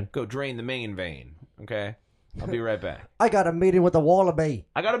understand. Go drain the main vein. Okay, I'll be right back. I got a meeting with the wallaby.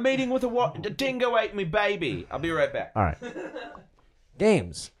 I got a meeting with the dingo ate me baby. I'll be right back. All right.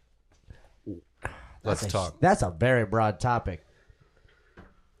 Games. Let's talk. That's a very broad topic.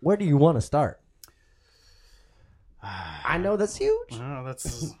 Where do you want to start? I know that's huge. Oh,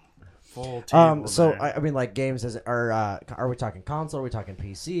 that's full table. So there. I mean, like games are we talking console? Are we talking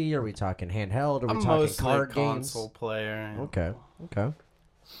PC? Are we talking handheld? Are we I'm talking mostly a card console games? player. Okay.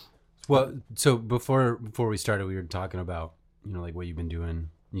 Well, so before we started, we were talking about like what you've been doing.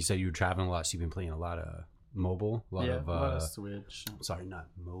 You said you were traveling a lot, so you've been playing a lot of mobile, a lot of Switch. sorry, not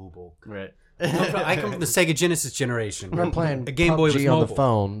mobile. Right. I come from the Sega Genesis generation. We're playing a Game Boy PUBG was on mobile. the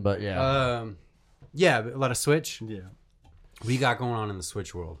phone, but yeah. Yeah, a lot of Switch. Yeah. What do you got going on in the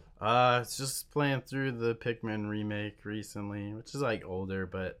Switch world? It's just playing through the Pikmin remake recently, which is like older,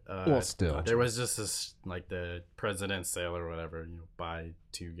 but Well, still. there was just this like the President's Sale or whatever, buy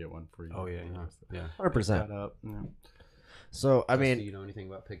two get one free. Oh yeah. 100%. That up. Yeah. So I Do mean, you know anything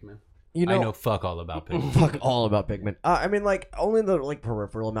about Pikmin? you I know fuck all about Pikmin. fuck all about Pikmin. I mean, like only in the like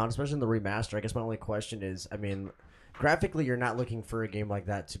peripheral amount, especially in the remaster. I guess my only question is, I mean, graphically, you're not looking for a game like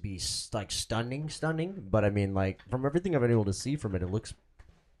that to be like stunning. But I mean, like from everything I've been able to see from it, it looks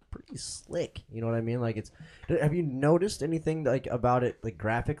pretty slick. You know what I mean? Like have you noticed anything like about it, like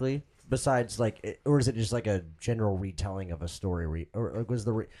graphically? Besides, like, or is it just like a general retelling of a story? Or like, was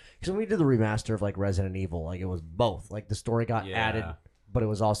because when we did the remaster of like Resident Evil, like it was both. Like the story got added, but it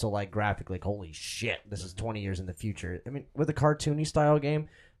was also like graphically, like, holy shit, this is 20 years in the future. I mean, with a cartoony style game,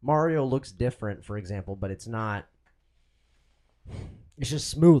 Mario looks different, for example, but it's not. It's just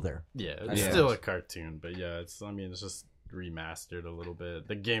smoother. Yeah, it's still a cartoon, but yeah, it's just remastered a little bit.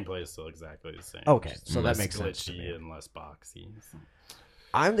 The gameplay is still exactly the same. Okay, Just so that less makes sense to glitchy me. and less boxy. So.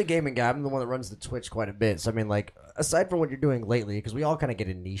 I'm the gaming guy. I'm the one that runs the Twitch quite a bit. So I mean, like, aside from what you're doing lately, because we all kind of get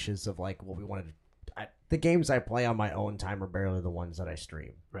in niches of like what we wanted to. The games I play on my own time are barely the ones that I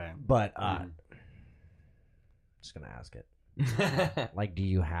stream. Right. But just gonna ask it. Like, do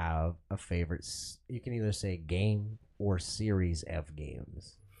you have a favorite? You can either say game or series of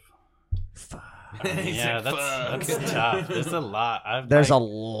games. Yeah, that's tough. There's a lot. There's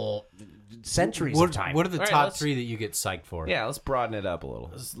centuries of What time. are the All right, top let's- three that you get psyched for? Yeah, let's broaden it up a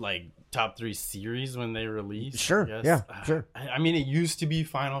little. It's like top 3 series when they release. Sure, I guess. yeah, sure. I mean, it used to be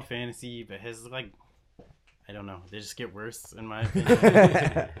Final Fantasy, but his I don't know. They just get worse in my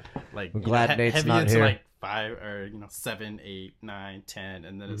opinion. Like, I'm glad Nate's heavy not into here. like 5 or 7, 8, 9, 10,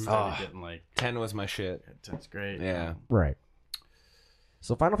 and then it started getting like 10 was my shit. 10's great. Yeah. Right.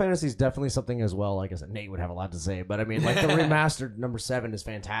 So Final Fantasy is definitely something as well. Like I said, Nate would have a lot to say, but I mean, like the remastered number 7 is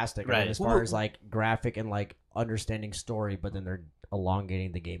fantastic. I mean, Right. as far as like graphic and like understanding story, but then they're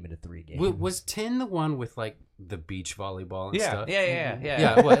elongating the game into 3 games. Was 10 the one with like the beach volleyball and stuff? Yeah. And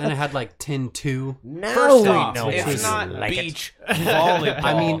it had like 10-2. Now First we off, know it's what not you like it. beach volleyball.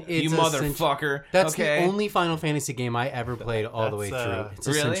 I mean, you it's motherfucker. That's okay? the only Final Fantasy game I ever played all the way That's, through. It's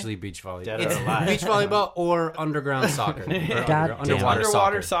really? essentially beach volleyball. Dead or It's Alive. beach volleyball or underground soccer. Or God damn.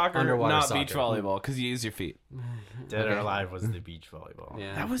 underwater soccer, Underwater not soccer. beach volleyball, because you use your feet. Dead or Alive was the beach volleyball.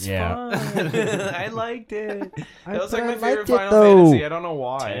 Yeah. That was Yeah. fun. I liked it. That was like my liked favorite it, Final though. Fantasy. I don't know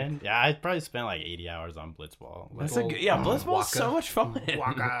why. 10? Yeah, I probably spent like 80 hours on Blitzball. That's a good, Blitzball's Waka. so much fun.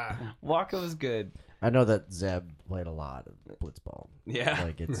 Waka was good. I know that Zeb played a lot of Blitzball. Yeah.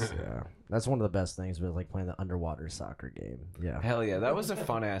 Like it's that's one of the best things with like playing the underwater soccer game. Yeah. Hell yeah, that was a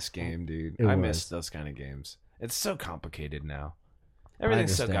fun ass game, dude. It I was. miss those kind of games. It's so complicated now.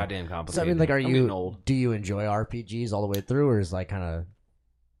 Everything's so understand. goddamn complicated. So I mean, like, I'm getting old. do you enjoy RPGs all the way through, or is like kind of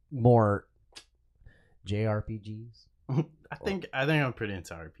more JRPGs? I think I'm pretty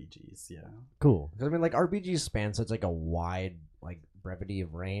into RPGs. Yeah. Cool. 'Cause I mean, like, RPGs span such like a wide like brevity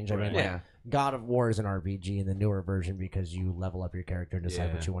of range. I mean, Right. like, God of War is an RPG in the newer version because you level up your character and decide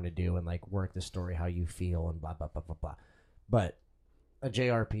Yeah. what you want to do and like work the story how you feel and blah blah blah blah blah. But a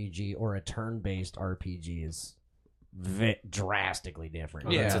JRPG or a turn-based RPG is drastically different.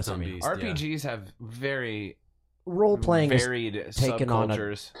 Oh, Yeah, that's that's its own beast. RPGs have very Role playing is varied taken on a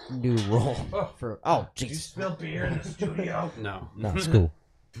subcultures. new role for. Oh, jeez. Spill beer in the studio. No. No, it's cool.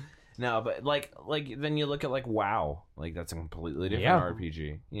 No, but like then you look at like WoW, like that's a completely different Yeah.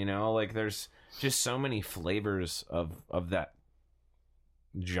 RPG. You know, like there's just so many flavors of that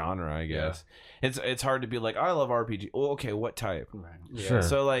genre. I guess it's hard to be like, I love RPG. Oh, okay, what type? Right. Yeah. Sure.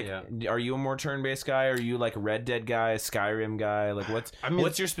 So like, Yeah. are you a more turn-based guy? Are you like a Red Dead guy, Skyrim guy? Like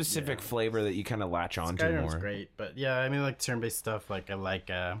what's your specific yeah. flavor that you kind of latch onto Skyrim's more? great, but yeah, I mean, like turn-based stuff. Like I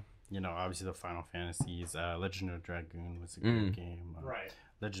like, obviously the Final Fantasies. Legend of Dragoon was a good game.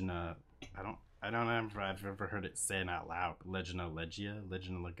 Legend of I don't know if I've ever heard it saying out loud. Legend of Legia,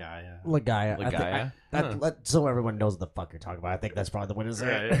 Legend of Legaia. Legaia. Legaia? So everyone knows the fuck you're talking about. I think that's probably the way to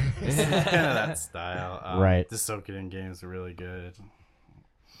say Right. it. It's kind of that style. Right. The Sokoden games are really good.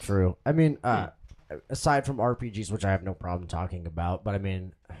 True. I mean, aside from RPGs, which I have no problem talking about, but I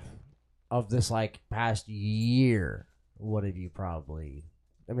mean, of this like past year, what have you probably?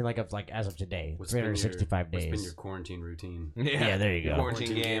 I mean, like as of today, What's been 365 What's been days. your quarantine routine? Yeah, there you go.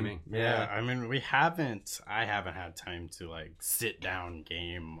 Quarantine gaming. Yeah, I mean, I haven't had time to like sit down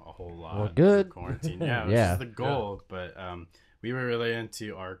game a whole lot. Well, in good. quarantine. Yeah, which Yeah. is the goal. But we were really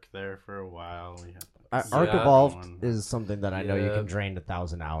into Ark there for a while. We had Arc Yeah. Evolved is something that I know you Yeah. can drain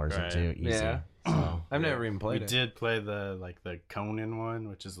 1,000 hours Right. into easy. Yeah. So, I've never even we played it. did play the Conan one,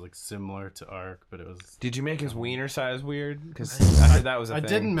 which is like similar to Ark, but it was. Did you make his wiener size weird? Because I heard that was a I thing.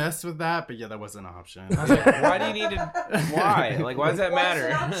 didn't mess with that, but yeah, that was an option. I was like, why do you need to? Why? Like, why does that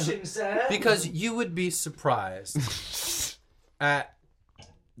matter? Because you would be surprised at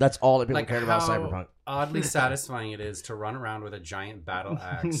that's all that people like cared how about Cyberpunk. oddly satisfying it is to run around with a giant battle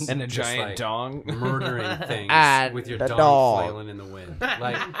axe And a just, giant like, dong. murdering things And with your the dong dog. flailing in the wind.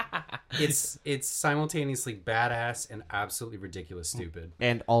 Like it's simultaneously badass and absolutely ridiculous stupid.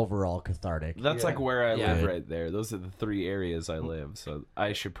 And overall cathartic. That's Yeah. like where I Yeah. live right there. Those are the 3 areas I live. So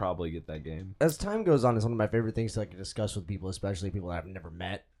I should probably get that game. As time goes on, it's one of my favorite things to like discuss with people, especially people that I've never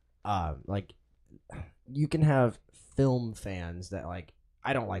met. Like, you can have film fans that like,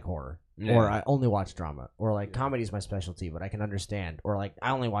 I don't like horror, Yeah. or I only watch drama, or like comedy is my specialty, but I can understand, or like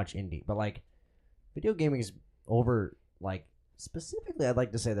I only watch indie. But like, video gaming is over like specifically, I'd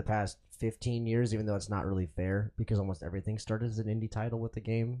like to say the past 15 years, even though it's not really fair because almost everything started as an indie title with the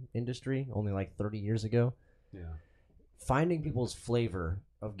game industry only like 30 years ago. Yeah. Finding people's flavor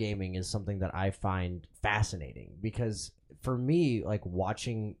of gaming is something that I find fascinating because for me, like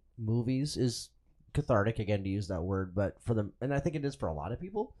watching movies is cathartic, again, to use that word, but for them, and I think it is for a lot of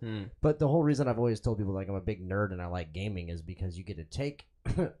people. But the whole reason I've always told people like I'm a big nerd and I like gaming is because you get to take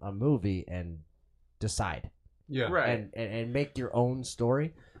a movie and decide Yeah. Right. and make your own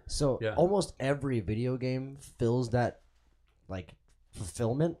story. So Yeah. almost every video game fills that like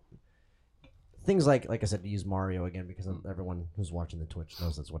fulfillment. Things like I said, to use Mario again because everyone who's watching the Twitch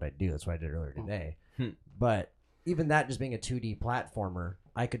knows that's what I do. That's what I did earlier today. But even that just being a 2D platformer,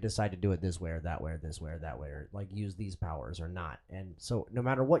 I could decide to do it this way or that way or this way or that way, or like use these powers or not. And so no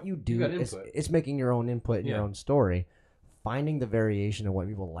matter what you do, got it's, input. it's making your own input and your Yeah. own story. Finding the variation of what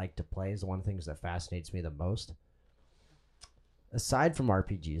people like to play is one of the things that fascinates me the most. Aside from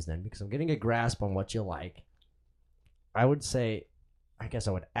RPGs then, because I'm getting a grasp on what you like, I would say, I guess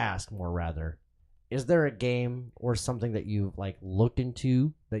I would ask more rather, is there a game or something that you've like looked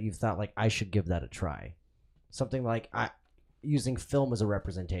into that you've thought like I should give that a try? Something like using film as a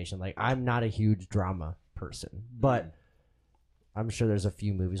representation. Like I'm not a huge drama person, but I'm sure there's a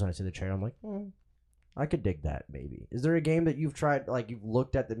few movies when I see the trailer I'm like, I could dig that maybe. Is there a game that you've tried, like you've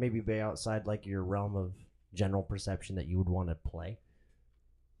looked at that maybe be outside like your realm of general perception that you would want to play?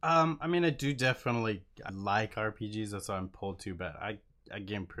 I mean, I do definitely like RPGs. That's what I'm pulled to, but I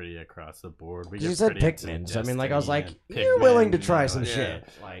game pretty across the board. We You get said pretty into Pikmin, so I mean, like I was like, Destiny you're and willing to Pikmin, try you know, some yeah. shit.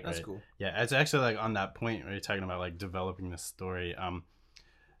 Like, That's Right. cool. Yeah, it's actually like on that point where you're talking about like developing the story.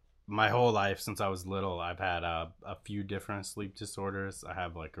 My whole life since I was little, I've had a few different sleep disorders. I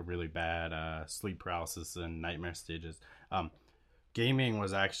have like a really bad sleep paralysis and nightmare stages. Gaming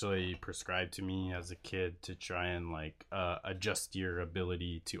was actually prescribed to me as a kid to try and like adjust your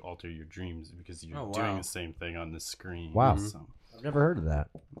ability to alter your dreams because you're Oh, wow. doing the same thing on the screen. Wow. So, I've never heard of that.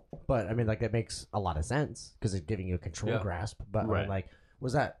 But I mean, like that makes a lot of sense because it's giving you a control grasp. But I mean, Right. like,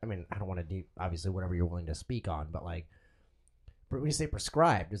 was that? I mean, I don't want to obviously whatever you're willing to speak on, but like, when you say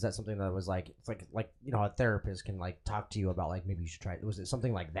prescribed, is that something that was like it's like you know a therapist can like talk to you about like maybe you should try? Was it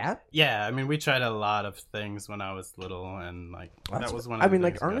something like that? Yeah, I mean, we tried a lot of things when I was little, and like that was one. Of I the mean,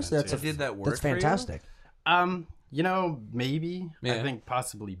 like things we got honestly, into. Did that work? that's fantastic. You know, maybe Yeah. I think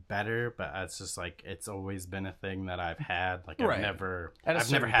possibly better, but it's just like it's always been a thing that I've had. Like Right. I've never At a had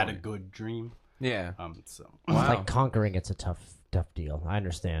certain a point. good dream. Yeah. So It's Wow. like conquering. It's a tough deal. I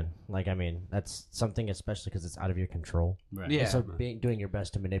understand. Like, I mean, that's something, especially because it's out of your control. right. Yeah. So doing your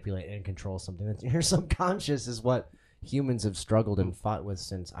best to manipulate and control something that's your subconscious is what humans have struggled and fought with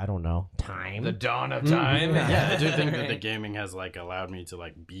since I don't know time. The dawn of time. Yeah, I do think that the gaming has like allowed me to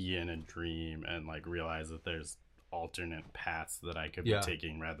like be in a dream and like realize that there's alternate paths that I could be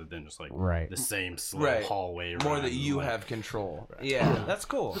taking rather than just like Right. the same slow Right. hallway. More run, that you like- have control. Yeah, that's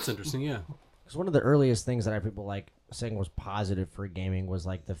cool. That's interesting. Yeah. Because one of the earliest things that I people like saying was positive for gaming was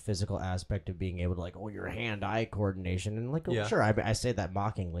like the physical aspect of being able to like, oh, your hand-eye coordination, and like, Yeah. sure, I say that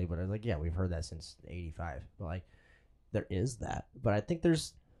mockingly, but I was like, yeah, we've heard that since '85. But like, there is that, but I think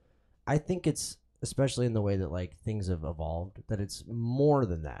it's especially in the way that like things have evolved that it's more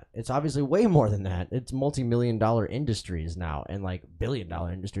than that. It's obviously way more than that. It's multi-million-dollar industries now and like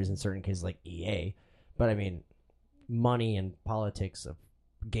billion-dollar industries in certain cases like EA. But I mean, money and politics of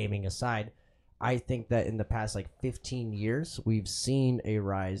gaming aside, I think that in the past like 15 years we've seen a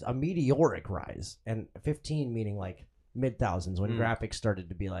rise, a meteoric rise, and 15 meaning like mid thousands when graphics started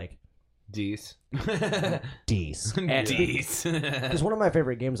to be like D's. D's. D's. Because one of my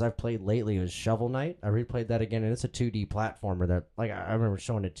favorite games I've played lately was Shovel Knight. I replayed that again, and it's a 2D platformer that, like, I remember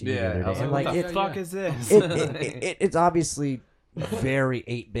showing it to you the other I day. was And like, like, what the it, fuck is this? it's obviously very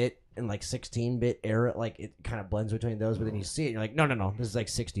 8-bit and like 16-bit era. Like, it kind of blends between those, but then you see it, and you're like, no, this is like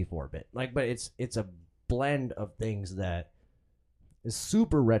 64-bit. Like, but it's a blend of things that is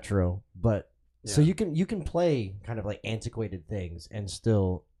super retro, but so you can play kind of like antiquated things and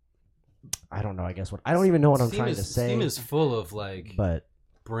still. I don't know. I guess I don't even know what I'm trying to say. Steam is full of like but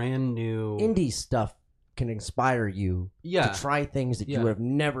brand new indie stuff can inspire you Yeah. to try things that you Yeah. would have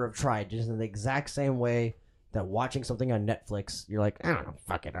never have tried, just in the exact same way that watching something on Netflix, you're like, I don't know,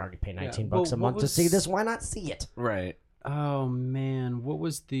 fuck it, I already pay 19 bucks Well, a what month to was- see this. Why not see it? Right. Oh man, what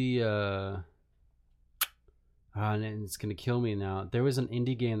was the and it's gonna kill me now. There was an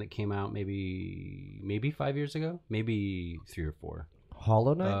indie game that came out maybe 5 years ago, maybe 3 or 4.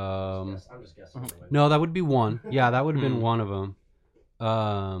 Hollow Knight. Um, I'm just guessing. no, that would be one. Yeah, that would have been one of them.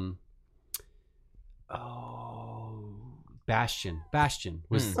 Bastion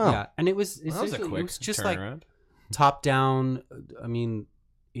was Oh. yeah, and it was That was a essentially- quick it was just like turnaround. top down. I mean,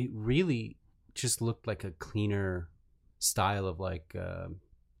 it really just looked like a cleaner style of like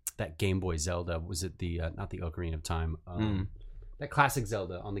that Game Boy Zelda. Was it the not the Ocarina of Time? That classic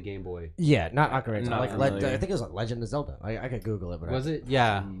Zelda on the Game Boy. Yeah, not Ocarina. Not Like familiar. I think it was like Legend of Zelda. I could Google it, but Was it?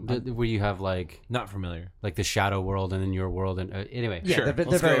 Yeah, where you have like Not familiar. the Shadow World and then your world and anyway. Yeah, Sure, they're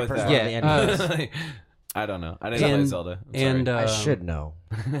let's go very with personal. that. on the NES. I don't know. I didn't play And- Zelda. I'm sorry. And I should know.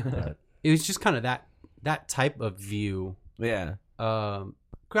 But it was just kind of that type of view. yeah.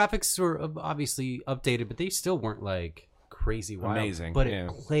 Graphics were obviously updated, but they still weren't like crazy wild. Amazing, But yeah.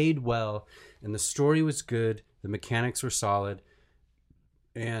 it played well, and the story was good. The mechanics were solid,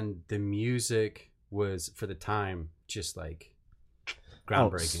 and the music was for the time just like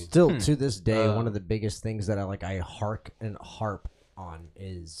groundbreaking. Still to this day, Uh, one of the biggest things that I hark and harp on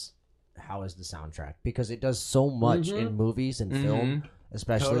is how is the soundtrack, because it does so much in movies and film,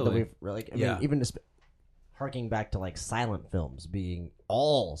 especially Totally. that we've like. I Yeah. mean, even harking back to like silent films being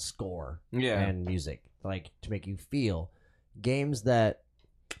all score Yeah. and music, like to make you feel. Games that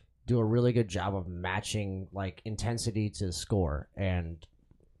do a really good job of matching like intensity to score and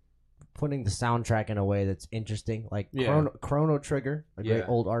putting the soundtrack in a way that's interesting, like Yeah. Chrono Trigger, a great Yeah.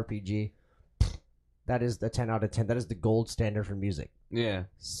 old RPG. That is the 10 out of 10. That is the gold standard for music. Yeah.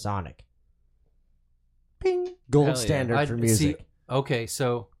 Sonic. Ping. Gold Hell yeah. standard for See, music. okay,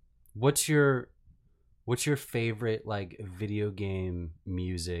 so what's your favorite like video game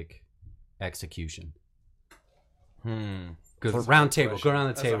music execution? Go That's a round hard table. question. Go around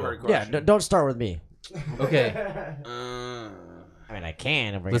the That's a table. hard Yeah, question. don't start with me. Okay, I mean, I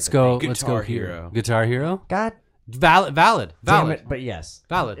can. If I let's get to go. think. Let's go Guitar here. Hero. Guitar Hero. God Valid. damn it, but yes.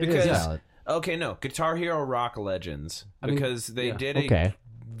 Valid. It is Because- valid. Okay, no. Guitar Hero Rock Legends. I mean, Because they yeah. did a Okay.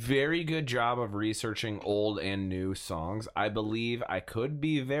 very good job of researching old and new songs. I believe, I could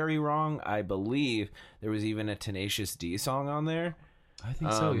be very wrong, I believe there was even a Tenacious D song on there. I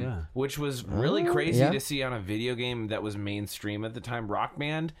think so, yeah. Which was really Oh, crazy yeah. to see on a video game that was mainstream at the time. Rock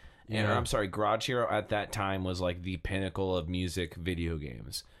Band, and Yeah. I'm sorry, Garage Hero at that time was like the pinnacle of music video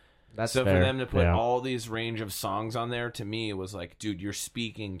games. That's So fair. for them to put Yeah. all these range of songs on there, to me, it was like, dude, you're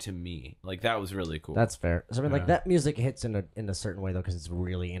speaking to me. Like, that was really cool. That's fair. So I mean, like Yeah. that music hits in a certain way though, because it's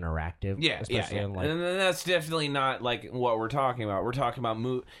really interactive. Yeah, especially yeah. in like And that's definitely not like what we're talking about. We're talking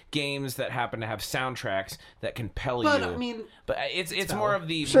about games that happen to have soundtracks that compel But you. I mean, But it's more of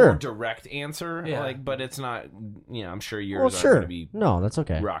the Sure. more direct answer. Yeah. Like, but it's not. You know, I'm sure well, yours are sure. going to be No, that's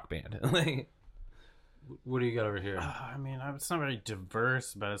okay. Rock Band. Like, what do you got over here? I mean, it's not very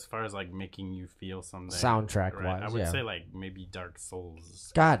diverse, but as far as like making you feel something, Soundtrack right, I wise, would yeah. say like maybe Dark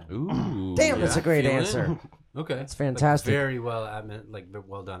Souls. God, ooh, damn, that's a great Feel it? answer. Okay, That's fantastic. Like very well,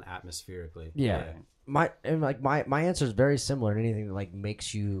 well done atmospherically. Yeah. My answer is very similar to anything that like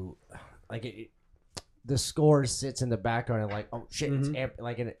makes you like the score sits in the background and like, oh shit, it's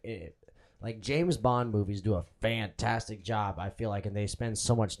like like James Bond movies do a fantastic job, I feel like, and they spend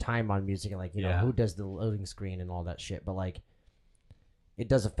so much time on music and like, you know, who does the loading screen and all that shit, but like it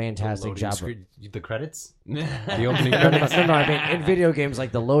does a fantastic job. The credits, The the opening No, credits. I mean in video games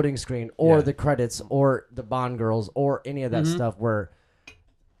like the loading screen or Yeah. the credits or the Bond girls or any of that stuff where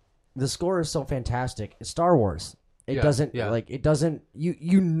the score is so fantastic. Star Wars. It doesn't like it doesn't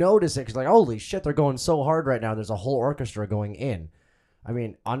you notice it because like holy shit they're going so hard right now. There's a whole orchestra going in. I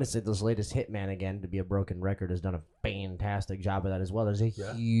mean honestly, this latest Hitman again to be a broken record has done a fantastic job of that as well. There's a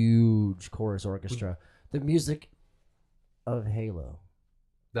huge chorus orchestra. The music of Halo.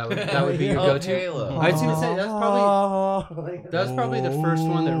 That would be your Oh, go-to. Halo. I was gonna say that's probably the first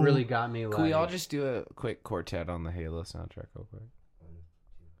one that really got me. Like, Can we all just do a quick quartet on the Halo soundtrack real quick?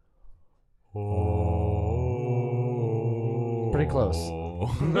 Pretty close.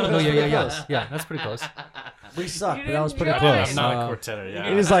 Oh yeah. That's pretty close. We suck, but that was pretty Yeah. close. I'm not a quartetter. Yeah,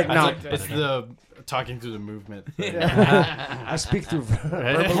 It was like, I no. took- it's the talking through the movement. Thing. I speak through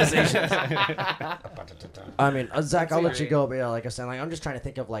verbalization. I mean, Zach, I'll let you go, but yeah, like I said, like I'm just trying to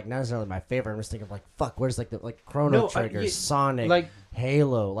think of like not necessarily my favorite. I'm just thinking of like fuck, where's like the like Chrono No, Trigger, yeah, Sonic, like,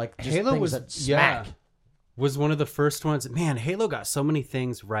 Halo, like just Halo things was that smack. was one of the first ones. Man, Halo got so many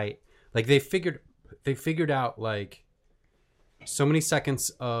things right. Like they figured out like so many seconds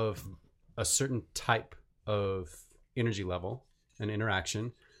of a certain type of energy level and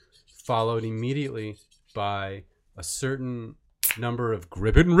interaction, followed immediately by a certain number of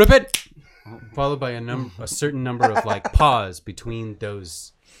grip it and rip it, followed by a certain number of like pause between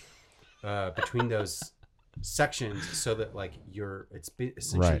those sections, so that like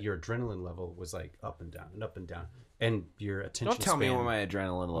essentially Right. your adrenaline level was like up and down and up and down, and your attention Don't tell me span, what my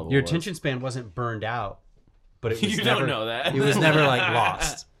adrenaline level your was. attention span wasn't burned out, but it was You never, don't know that. it was never like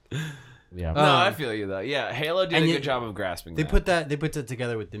lost. Yeah. No, I feel you though. Yeah, Halo did and a yet good job of grasping They that. put that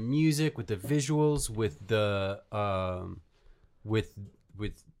together with the music, with the visuals, with the with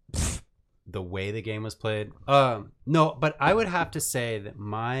the way the game was played. No, but I would have to say that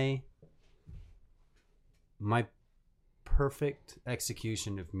my perfect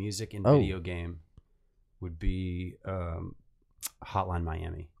execution of music in video game would be Hotline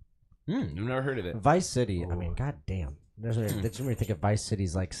Miami. I've never heard of it. Vice City. I mean, god damn. That's what me think of Vice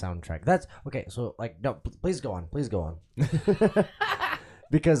City's like soundtrack. That's okay. So like, no, please go on. Please go on.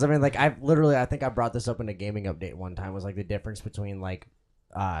 Because I mean, like, I think I brought this up in a gaming update one time. Was like the difference between like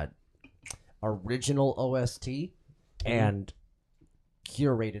original OST and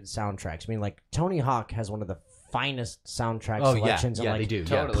curated soundtracks. I mean, like Tony Hawk has one of the finest soundtrack selections and yeah, like they do.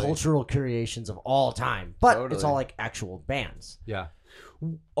 Totally. cultural creations of all time. But it's Totally. all like actual bands. Yeah,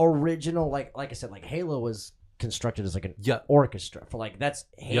 Original, like I said, like Halo was constructed as like an yeah. orchestra for like that's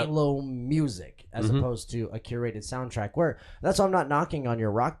Halo music as Mhm. opposed to a curated soundtrack. Where that's why I'm not knocking on your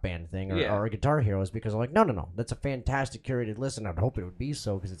Rock Band thing or Guitar Heroes, because I'm like no, that's a fantastic curated list, and I'd hope it would be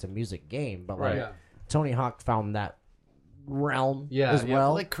so because it's a music game. But like Right. Tony Hawk found that realm Yeah, as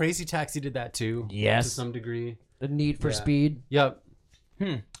well. Like Crazy Taxi did that too. Yes. to some degree. The Need for Yeah. Speed. Yep.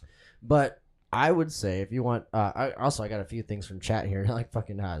 But I would say if you want, I got a few things from chat here, like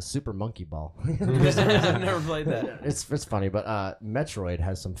fucking Super Monkey Ball. I've never played that. It's funny, but Metroid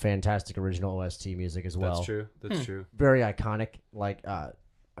has some fantastic original OST music as well. That's true. That's true. Very iconic. Like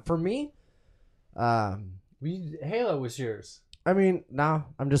for me, Halo was yours. I mean, no,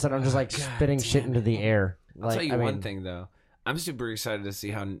 I'm just like spitting shit into the air. I'll Like, tell you I one mean, thing though. I'm super excited to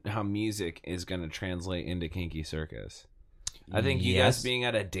see how music is going to translate into Kinky Circus. I think you guys yes. being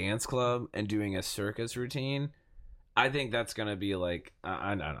at a dance club and doing a circus routine, I think that's going to be like, I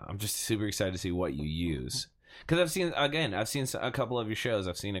don't know. I'm just super excited to see what you use. Because I've seen a couple of your shows.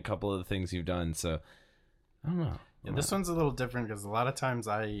 I've seen a couple of the things you've done. So, I don't know. Yeah, this one's a little different because a lot of times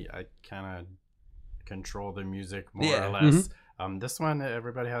I kind of control the music more or less. This one,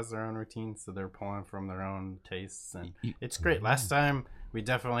 everybody has their own routine, so they're pulling from their own tastes, and it's great. Last time, we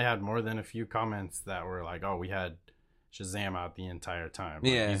definitely had more than a few comments that were like, "Oh, we had Shazam out the entire time.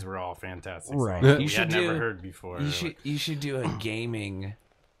 Like, Yeah. these were all fantastic Right. songs You we should had never do- heard before." You should do a gaming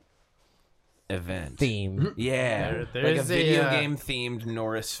event. Theme. Yeah, There like a is video a, game themed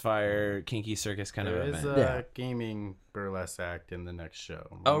Norsefyre Kinky Circus kind of There is event. a Yeah. gaming burlesque act in the next show.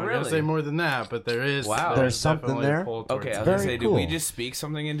 Oh, I'm not really? gonna say more than that, but there is. Wow. There's something definitely a there? pull towards Okay, I was Very gonna say, did cool. we just speak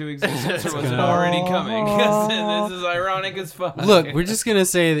something into existence, or was it gonna- already coming? 'Cause this is ironic as fuck. Look, we're just gonna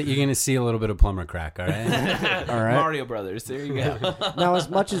say that you're gonna see a little bit of plumber crack. All right. All right. Mario Brothers. There you go. Now, as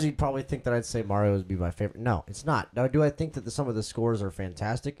much as you'd probably think that I'd say Mario would be my favorite, no, it's not. Now, do I think that some of the scores are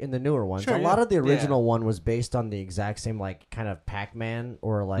fantastic in the newer ones? Sure, a lot yeah. of the original one was based on the exact same, like, kind of Pac-Man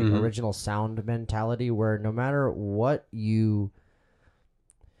or, like, original sound mentality where no matter what you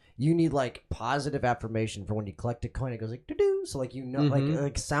need, like, positive affirmation for when you collect a coin. It goes like doo-doo. So, like,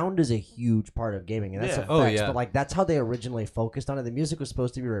 like sound is a huge part of gaming, and that's Yeah. effects. Oh, yeah. But like that's how they originally focused on it. The music was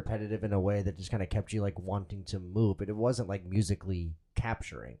supposed to be repetitive in a way that just kind of kept you like wanting to move, but it wasn't like musically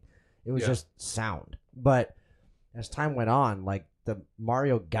capturing. It was just sound. But as time went on, like the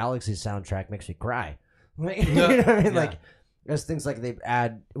Mario Galaxy soundtrack makes me cry. Like, you know what I mean? Yeah. Like. There's things like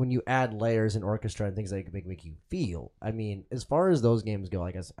when you add layers and orchestra and things that make you feel. I mean, as far as those games go,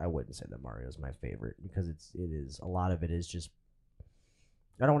 I guess I wouldn't say that Mario is my favorite because it is a lot of it is just.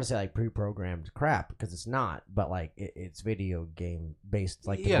 I don't want to say like pre-programmed crap because it's not, but like it's video game based,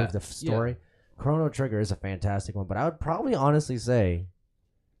 like to move the story. Chrono Trigger is a fantastic one, but I would probably honestly say,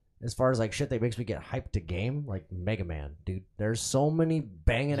 as far as like shit that makes me get hyped to game, like Mega Man, dude. There's so many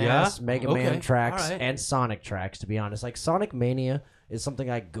banging ass Mega Man tracks All right. and Sonic tracks, to be honest. Like Sonic Mania is something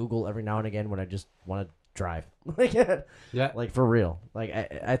I Google every now and again when I just want to drive. Like for real. Like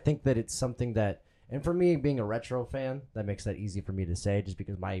I think that it's something that, and for me being a retro fan, that makes that easy for me to say just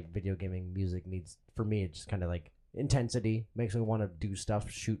because my video gaming music needs, for me, it's just kind of like intensity, makes me want to do stuff,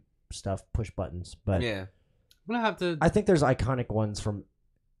 shoot stuff, push buttons. But Yeah. I'm gonna have to. I think there's iconic ones from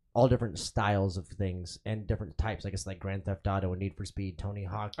all different styles of things and different types. I guess like Grand Theft Auto and Need for Speed, Tony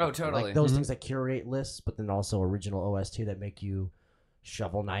Hawk. Oh, totally. Like those things that curate lists, but then also original OST that make you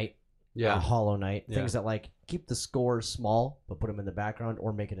Shovel Knight, Hollow Knight, things that like keep the scores small but put them in the background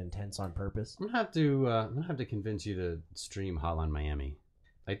or make it intense on purpose. I'm gonna have to convince you to stream Hotline Miami.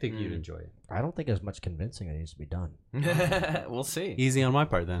 I think you'd enjoy it. I don't think there's much convincing that needs to be done. We'll see. Easy on my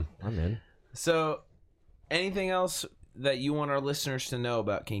part then. I'm in. So, anything else that you want our listeners to know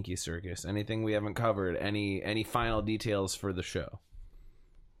about Kinky Circus? Anything we haven't covered? Any final details for the show?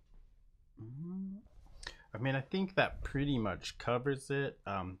 I mean, I think that pretty much covers it.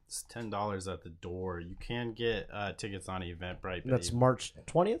 It's $10 at the door. You can get tickets on Eventbrite. but That's March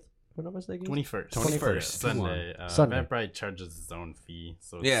 20th, if I'm not mistaken. 21st. 21st. Sunday. Sunday. Eventbrite charges its own fee,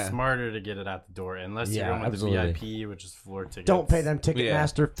 so it's Yeah. smarter to get it at the door, unless Yeah, you're going with absolutely. the VIP, which is floor tickets. Don't pay them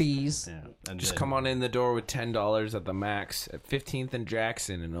Ticketmaster fees. Yeah, and Just then- come on in the door with $10 at the max at 15th and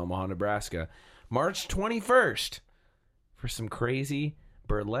Jackson in Omaha, Nebraska, March 21st, for some crazy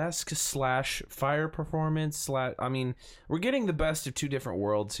burlesque / fire performance / I mean, we're getting the best of two different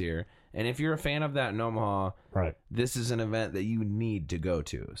worlds here. And if you're a fan of that in Omaha, Right. this is an event that you need to go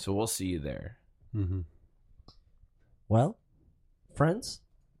to. So we'll see you there. Mm-hmm. Well, friends,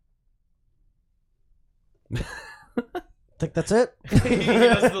 think that's it. He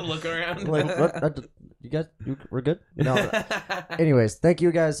does the look around. Like, what? You guys, we're good? No. Anyways, thank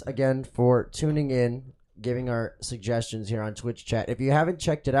you guys again for tuning in, giving our suggestions here on Twitch chat. If you haven't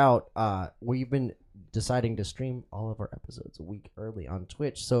checked it out, we've been deciding to stream all of our episodes a week early on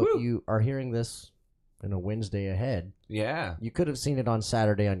Twitch. So if you are hearing this in a Wednesday ahead, Yeah. you could have seen it on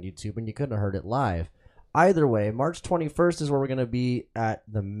Saturday on YouTube, and you couldn't have heard it live. Either way, March 21st is where we're going to be at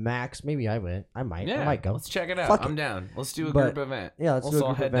the Max. Maybe I might go. Let's check it out. Fuck I'm it. down. Let's do a But, group event. Yeah, let's We'll do a all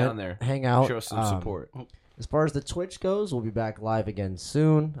group head event, down there. hang out, Show some support. As far as the Twitch goes, we'll be back live again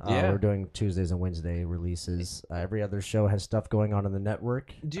soon. Yeah. We're doing Tuesdays and Wednesday releases. Every other show has stuff going on in the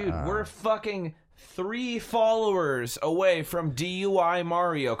network. Dude, we're fucking 3 followers away from DUI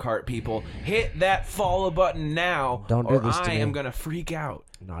Mario Kart, people. Hit that follow button now. Don't do or this to I me. am going to freak out.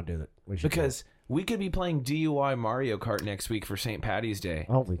 not do that. We should Because we could be playing DUI Mario Kart next week for St. Patty's Day.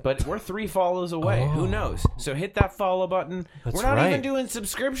 Holy- But we're 3 follows away. Who knows? So hit that follow button. That's we're not right. even doing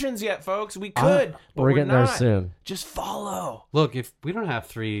subscriptions yet, folks. We could, but we're getting there not. soon. Just follow. Look, if we don't have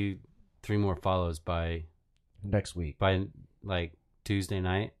three more follows by Next week. like Tuesday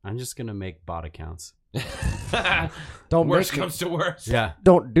night, I'm just gonna make bot accounts. Don't Worst make me- comes to worst. Yeah.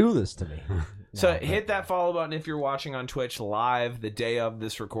 Don't do this to me. So hit that follow button if you're watching on Twitch live the day of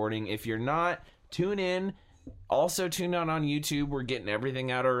this recording. If you're not, tune in. Also tune out on YouTube. We're getting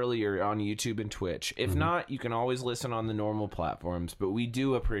everything out earlier on YouTube and Twitch. If not, you can always listen on the normal platforms. But we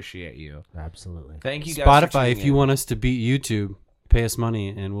do appreciate you. Absolutely. Thank you guys. Spotify, if you want us to beat YouTube, pay us money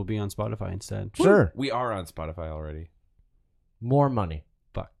and we'll be on Spotify instead. Sure. We are on Spotify already. More money.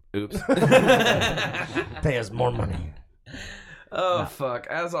 Fuck. Oops. Pay us more money. Oh, fuck.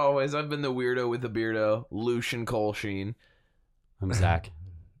 As always, I've been the weirdo with the beardo, Lucian Colsheen. I'm Zach.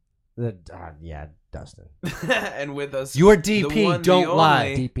 Yeah, Dustin. And with us, You're the DP. one, the Don't lie.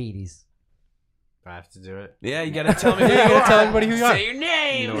 only- DPDs. I have to do it. Yeah, you gotta tell me. Yeah, you gotta tell everybody who you are. Say your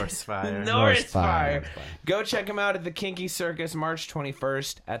name. Norsefyre. Norsefyre. Go check them out at the Kinky Circus, March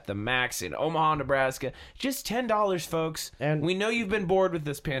 21st at the Max in Omaha, Nebraska. Just $10, folks. And we know you've been bored with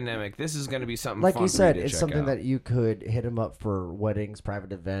this pandemic. This is going to be something like fun you said, for you to it's check something out. that you could hit him up for weddings,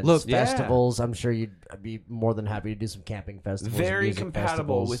 private events, Look, festivals. I'm sure you'd be more than happy to do some camping festivals. Very music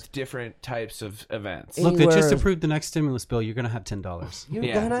compatible festivals. with different types of events. It- Look, they just Anywhere- approved the next stimulus bill. You're going to have $10. You're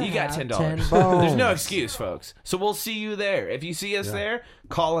Yeah, gonna you got have $10. 10 bones. There's no excuse, folks. So we'll see you there. If you see us there,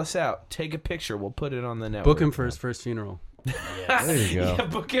 call us out. Take a picture. We'll put it on the network. Book him for his first funeral. There you go. Yeah,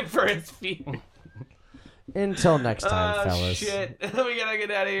 book him for his feet. Until next time, Oh, fellas. shit. We gotta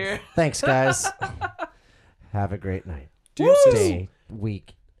get out of here. Thanks, guys. Have a great night. Deuces. Day,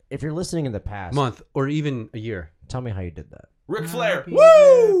 week. If you're listening in the past, Month or even a year. tell me how you did that. Ric Flair.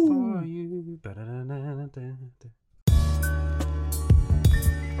 Woo!